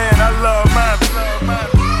 Oh man, I love my.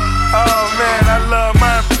 Oh man, I love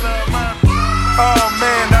my. Oh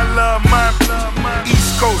man, I love my.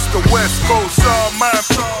 East Coast to West Coast, all my.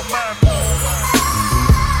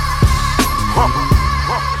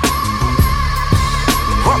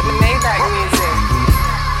 Maybach music.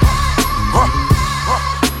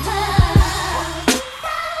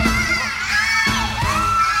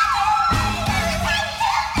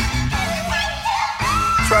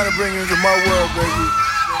 Trying to bring you into my world, baby.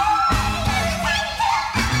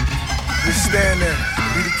 Just stand there,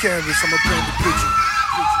 be the canvas, I'ma paint the picture.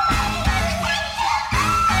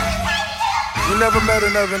 You never met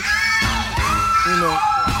another, you know,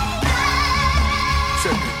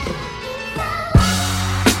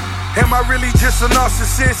 Am I really just a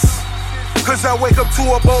narcissist? Cause I wake up to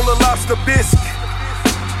a bowl of lobster bisque,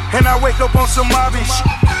 and I wake up on some mobby shit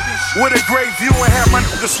with a great view and have my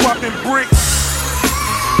niggas swapping bricks.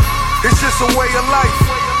 It's just a way of life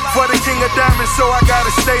for the king of diamonds, so I gotta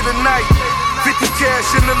stay the night. 50 cash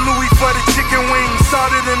in the Louis for the chicken wings.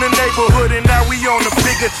 Started in the neighborhood and now we on the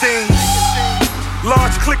bigger things.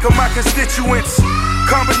 Large clique of my constituents.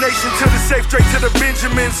 Combination to the safe, straight to the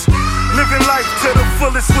Benjamins. Living life to the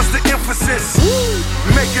fullest was the emphasis.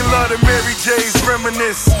 Making love to Mary J's,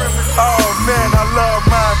 reminisce. Oh man, I love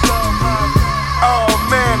my. Oh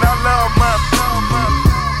man, I love my.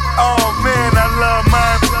 Oh man, I love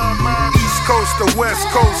my. East Coast to West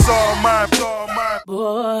Coast, all my.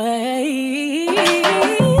 Boy,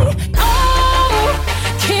 oh,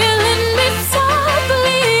 killing me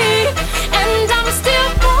softly, and I'm still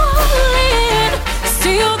falling.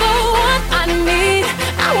 Still the one I need.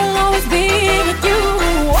 I will always be with you.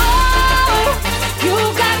 Oh, you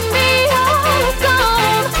got me all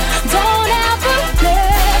gone. Don't ever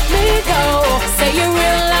let me go. Say you're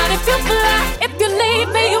real loud if you fly. If you leave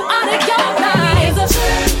me, you out of your mind.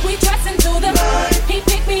 We dress into the he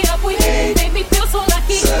picked me up. We made me feel so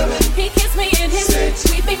lucky. He kissed me in his.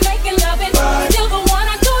 We be making love and still the one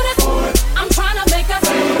I do this. I'm trying to make us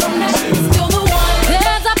from that. Still the one.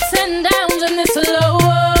 There's ups and downs in this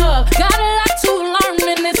love. Got a lot to learn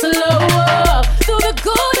in this love. Through the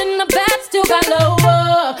good and the bad, still got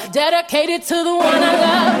love. Dedicated to the one I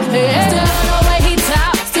love. Yeah. Still love the way he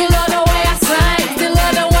talk. Still love the way I sing. Still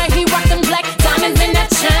love the way he rock them black diamonds in that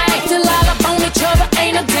chain. Still all up on each other,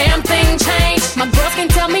 ain't a damn thing changed. My girls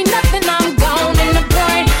can't tell me nothing, I'm gone in the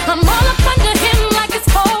brain. I'm all up under him like it's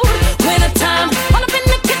cold. Winter time, all up in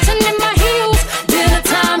the kitchen in my heels. Dinner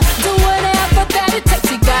time, do whatever that it takes.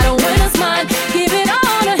 He got a winner's mind. Give it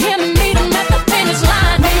all to him, meet him at the finish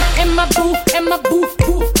line. Me in my booth,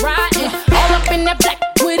 riding. All up in that black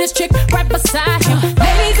with his chick right beside him.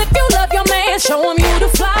 Ladies, if you love your man, show him you the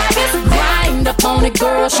flyest. Grind up on it,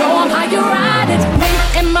 girl, show him how you ride it. Me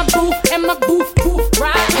in my booth,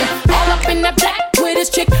 riding. All up in that black with his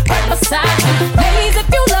chick right beside him. Ladies, if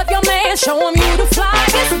you love your man, show him you the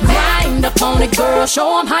flyest. Grind up on it, girl,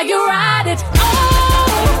 show him how you ride it.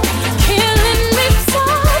 Oh, killing me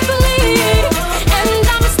softly, and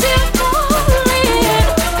I'm still falling.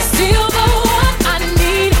 Still the one I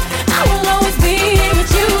need. I will always be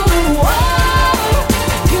with you. Oh,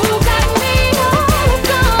 you got me all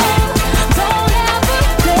gone. Don't ever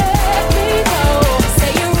let me go.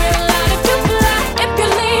 Say you're real loud if you fly. If you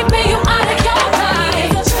leave me, you out of your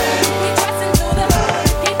mind. We dress into the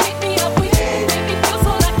he picked me up. We make me feel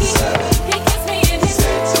so lucky. He kissed me in his.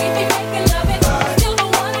 We be making love it. Still the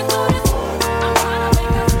one I do this. I'm trying to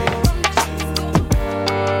make us from that shit.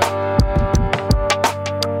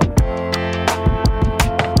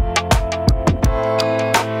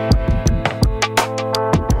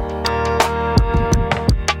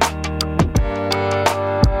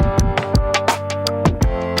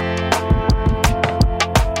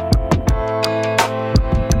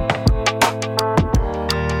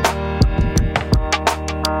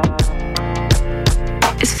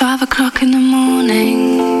 It's 5 o'clock in the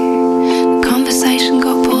morning. The conversation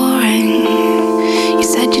got boring. You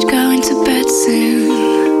said you'd go into bed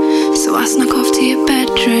soon, so I snuck off to your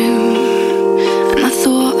bedroom. And I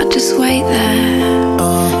thought I'd just wait there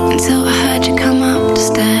until I heard you come up the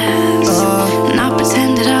stairs. And I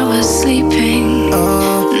pretended I was sleeping,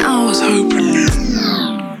 and I was hoping you.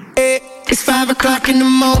 It's 5 o'clock in the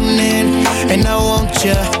morning, and I want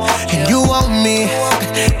you, and you want me,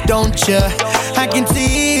 don't you? I can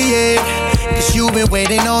see it, 'cause you've been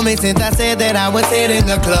waiting on me since I said that I was hitting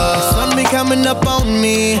the club. The sun be coming up on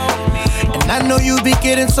me, and I know you be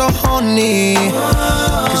getting so horny,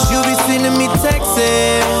 'cause you be sending me texts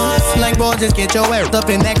like, boy, just get your ass up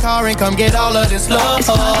in that car and come get all of this love.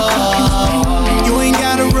 You ain't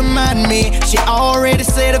gotta remind me. She already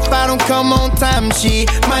said if I don't come on time, she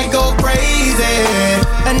might go crazy.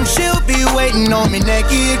 And she'll be waiting on me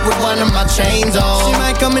naked with one of my chains on. She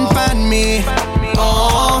might come and find me,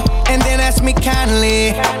 oh, and then ask me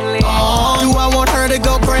kindly, oh, do I want her to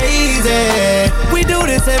go crazy? We do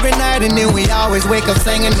this every night and then we always wake up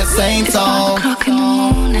singing the same song. It's 5 o'clock in the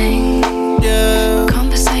morning. Yeah.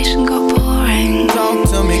 Conversation got boring. Talk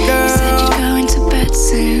to me, girl. You said you'd go into bed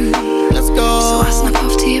soon. Let's go. So I snuck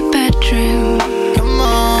off to your bedroom. Come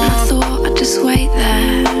on. And I thought I'd just wait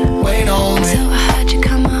there. Wait on me. Until I heard you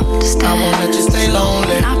come up the stairs. I won't let you stay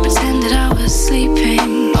lonely. And I pretended I was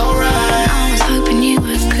sleeping. Alright. I was hoping you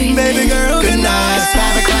would creep Baby in. girl, good night. It's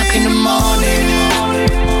 5 o'clock in the morning.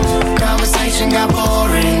 Conversation got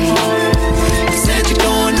boring. You said you're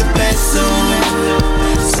going to bed soon,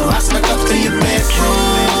 so I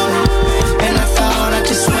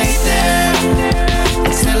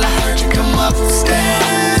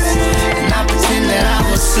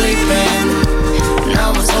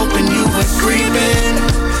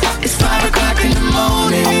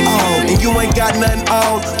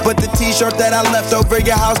shirt that I left over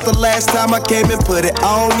your house the last time I came and put it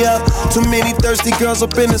on ya. Too many thirsty girls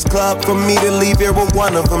up in this club for me to leave here with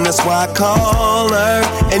one of them. That's why I call her,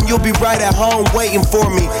 and you'll be right at home waiting for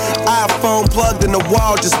me. iPhone plugged in the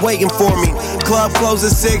wall, just waiting for me. Club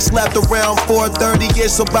closes 6, left around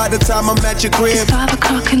 4:30ish. So by the time I'm at your crib, it's 5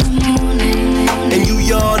 o'clock in the morning, and you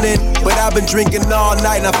yawning. But I've been drinking all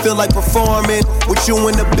night and I feel like performing with you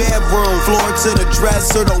in the bedroom, floor to the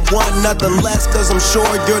dresser. Don't want nothing less, cause I'm sure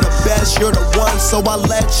you're the best, you're the one, so I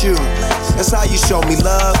let you. That's how you show me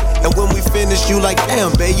love. And when we finish, you like,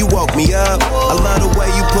 damn, babe, you woke me up. I love the way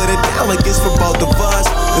you put it down like it's for both of us.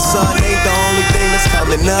 The sun ain't the only thing that's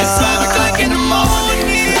coming up. It's 5 o'clock in the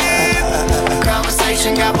morning. The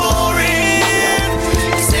conversation got boring.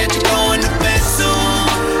 You said you're going to bed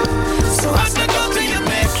soon, so I snuck up to your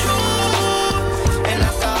bedroom, and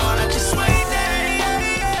I thought I'd just wait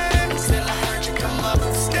there. Still I heard you come up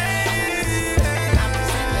the stairs, and I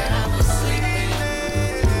pretended I was sleeping,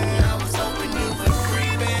 and I was hoping you were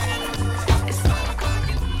creeping. It's 5 o'clock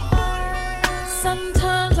in the morning.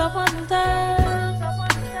 Sometimes I wonder,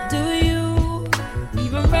 do you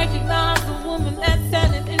even recognize the woman that's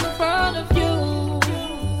standing in front of you?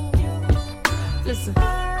 Listen,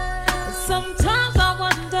 sometimes I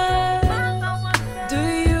wonder, do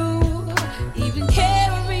you even care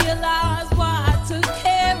or realize why I took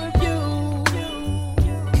care of you?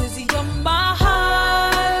 Cause you're my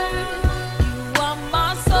heart, you are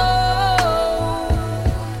my soul,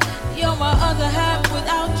 you're my other half.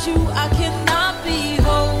 Without you I cannot be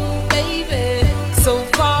whole, baby. So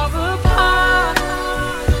far apart,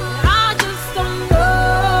 I just don't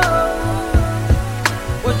know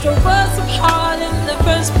what drove us apart in the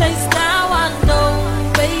first place. Now I know,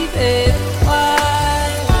 baby, why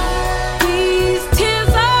these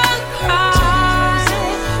tears I cry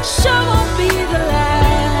sure won't be the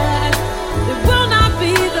last. It will not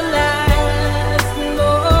be the last,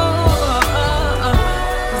 no.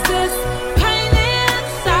 'Cause this pain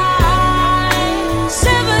inside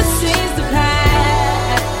never seems to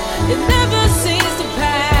pass. It never seems to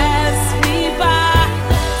pass me by.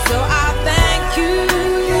 So I thank you,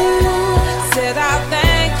 said I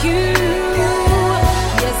thank you,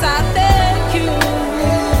 yes I thank you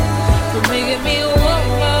for making me a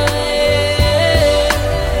woman.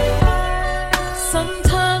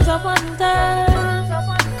 Sometimes I wonder,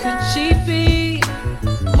 could she be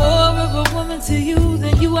more of a woman to you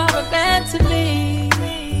than you are a man to me?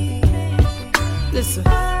 Listen,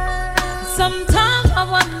 sometimes I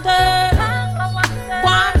wonder,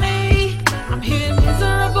 why me? I'm here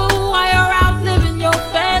miserable while you're out living your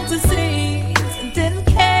fantasies and didn't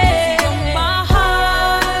care. You're my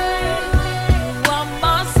heart, you are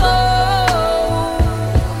my soul,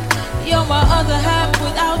 you're my other half.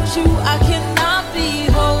 Without you I cannot be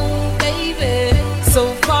whole, baby. So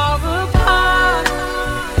far apart,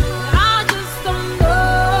 I just don't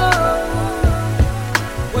know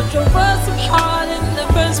what drove us apart in the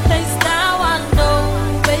first place. Now I know,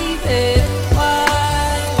 baby, why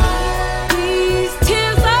these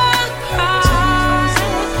tears I cry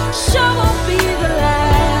sure won't be the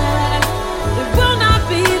last. It will not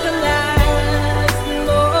be the last,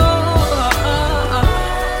 no.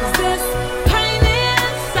 'Cause this pain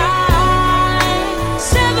inside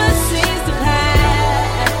never seems to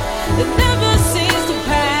pass. It never seems to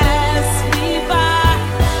pass me by.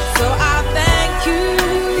 So I thank you,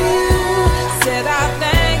 said I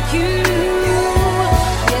thank you,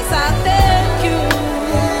 yes I thank you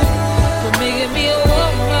for making me a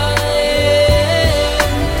woman.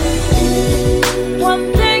 One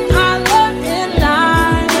thing I learned in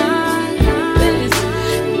life is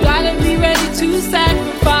you gotta be ready to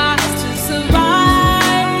sacrifice to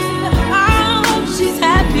survive. I hope she's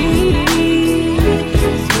happy.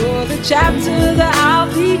 You're the chapter that I'll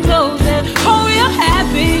be closing. Oh, you're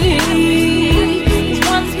happy. 'Cause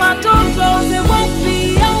once my door closes, it won't be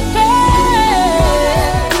open.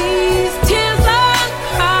 These tears I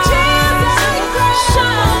cry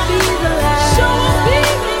sure won't be the last.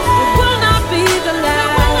 It will not be the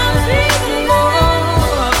last. No.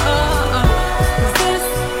 'Cause this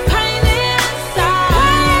pain inside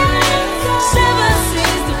never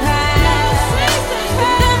seems to pass.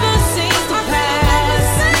 It never seems to pass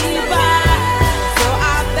me by. So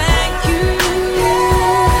I thank you,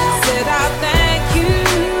 said I thank you,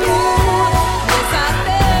 yes I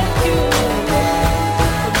thank you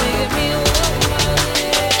for making me a woman.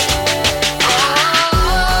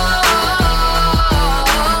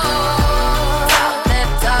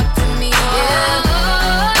 Talk to me, yeah.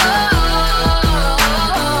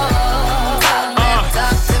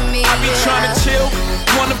 Talk to me, I be trying to chill,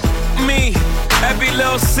 wanna me. Every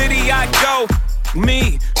little city I go,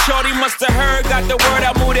 me. Shorty must have heard, got the word,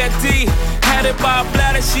 I moved that D. Had it by a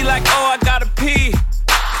bladder, she like, oh, I gotta pee.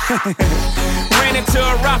 Ran into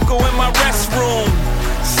a rocko in my restroom.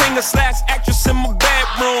 Singer/actress in my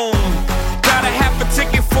bedroom. Got a half a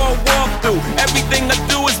ticket for a walkthrough. Everything I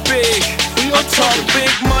do is big. I talk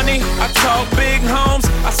big money, I talk big homes.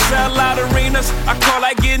 I sell out arenas, I call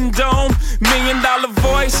that getting dome. $1 million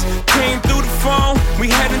voice came through the phone.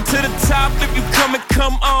 We heading to the top, if you come and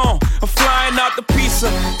come on. I'm flying out the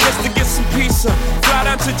pizza, just to get some pizza. Fly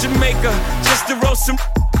down to Jamaica, just to roast some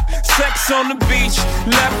sex on the beach.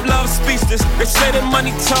 Left love speechless. They say that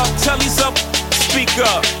money talk, tell these up, speak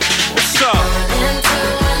up. What's up?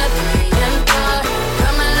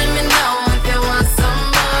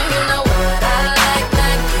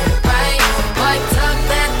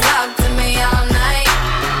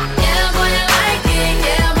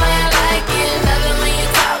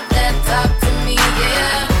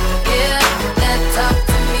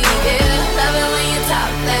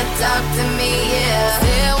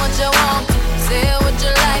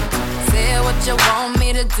 You want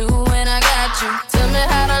me to do when I got you. Tell me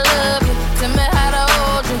how to love you, tell me how to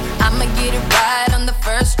hold you. I'ma get it right on the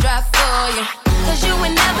first try for you. Cause you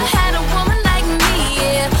ain't never had a woman like me,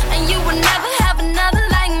 yeah. And you will never have another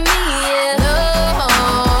like me, yeah. No.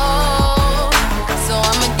 So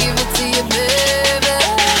I'ma give it to you, baby.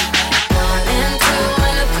 1 and 2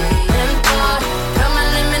 and a 3 and 4. Come on,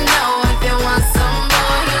 let me know if you want some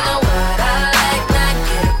more. You know what I like, not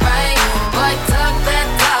get it right. Boy, talk that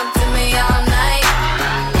talk to me all night.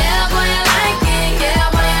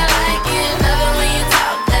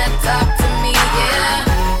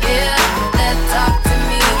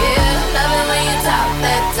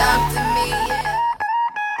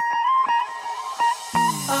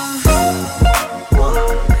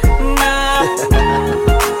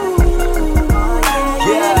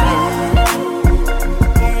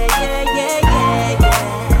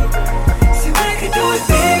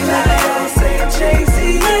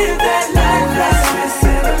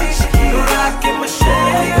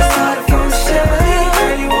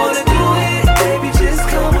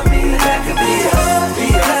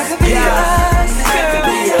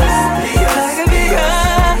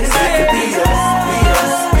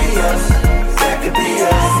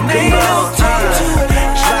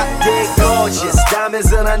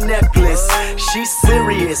 On her necklace, she's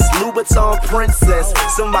serious, Louboutin princess,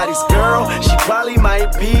 somebody's girl, she probably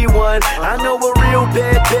might be one. I know a real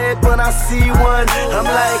bad when I see one. I'm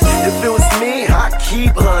like, if it was me, I'd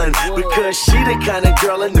keep hun, because she the kind of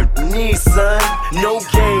girl in the needs, son. No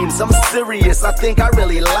games, I'm serious, I think I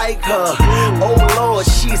really like her. Oh Lord,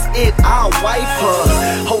 she's it, I'll wife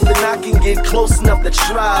her. Hoping I can get close enough to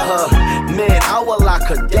try her. Man, I will lock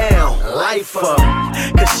her down, life her,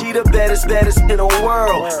 cause she the baddest in the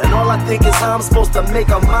world. And all I think is how I'm supposed to make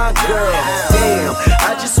her my girl. Damn,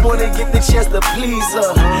 I just wanna get the chance to please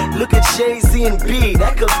her. Look at Jay-Z and B,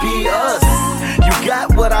 that could be us. You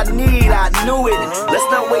got what I need, I knew it. Let's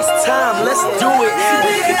not waste time, let's do it.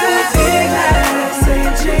 We can do it big like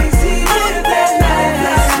saying Jay-Z, live that life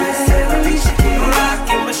like Swiss and Alicia Keys.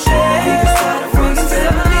 Rockin' my shade, started from the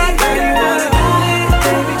 70s. Girl, you wanna do it,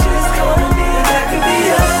 baby, just call me. That could be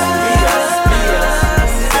us, be us, be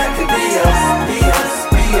us. That could be us, be us,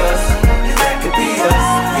 be us. That could be us,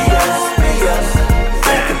 be us, be us.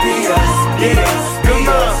 That could be us, yeah. Come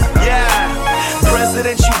on, yeah.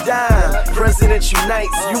 Presidential dime, presidential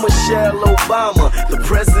nights. You Michelle Obama, the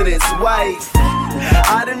president's wife.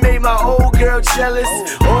 I done made my old girl jealous.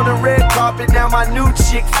 On the red carpet, now my new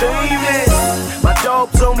chick famous. My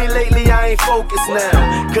dog told me lately I ain't focused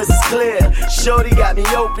now, cause it's clear, shorty got me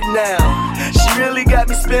open now. She really got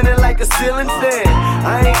me spinning like a ceiling fan.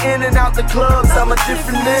 I ain't in and out the clubs, I'm a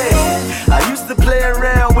different man. I used to play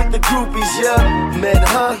around with the groupies, yeah. Met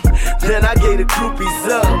her, then I gave the groupies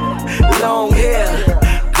up. Long hair,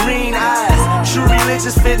 green eyes, true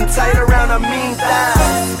religious fitting tight around her mean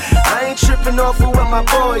thighs. I ain't tripping off of what my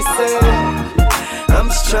boys said. I'm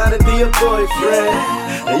just trying to be a boyfriend.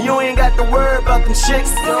 And you ain't got to worry about them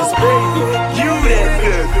chicks, cause baby, you that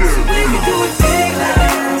good girl. So we can do it big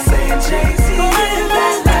like saying Jay-Z, live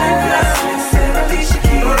that life like Swiss and Alicia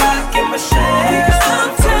Keys. Rockin' my shade,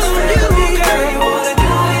 I'm telling you, girl, you wanna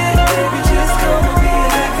do it, baby, just come with me.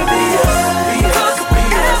 And that could be us, be us, be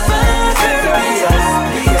us. That could be us,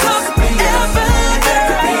 be us, be us. That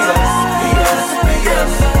could be us, be us, be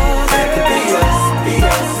us. That could be us, be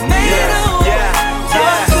us, be us.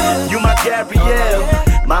 You my Gabrielle,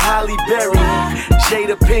 my Holly Berry,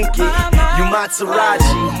 Jada Pinkett, you my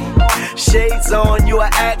Taraji. Shades on, you an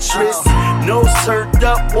actress. Nose turned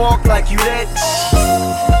up, walk like you that.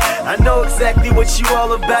 I know exactly what you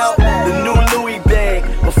all about. The new Louis bag,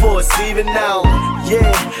 but before it's even known. Yeah,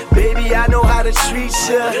 baby, I know how to treat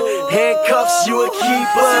ya. Handcuffs, you a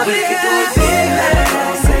keeper. We can do it big like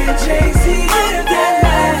Beyonce and Jay-Z. Live that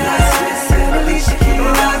life like Swiss and Alicia Keys.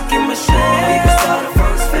 Rockin' Michelle, we can start a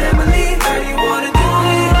first family. Girl, you wanna do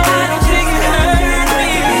it? I don't think you heard me.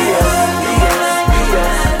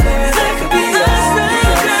 That could be us.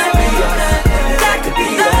 That could be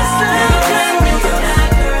us.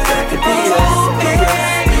 That could be us.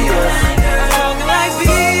 Talking like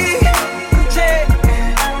BJ,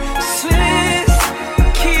 Swiss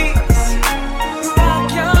Keys. Rock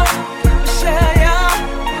y'all, Michelle y'all.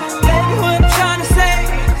 Baby, what I'm trying to say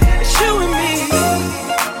is you and me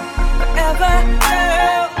forever,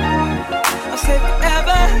 girl. I said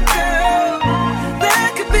forever, girl. That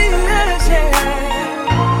could be us, yeah.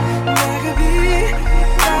 That could be,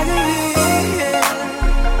 yeah.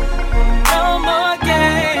 No more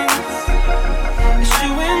games. It's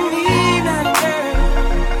you and me now, girl.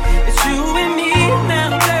 It's you and me now,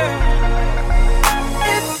 girl.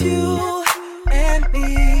 It's you and me.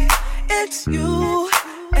 It's you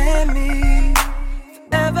and me.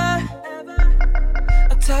 Forever.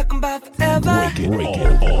 I'm talking about forever.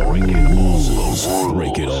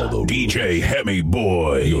 Break it all, DJ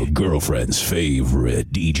HemiBoy, your girlfriend's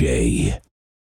favorite DJ.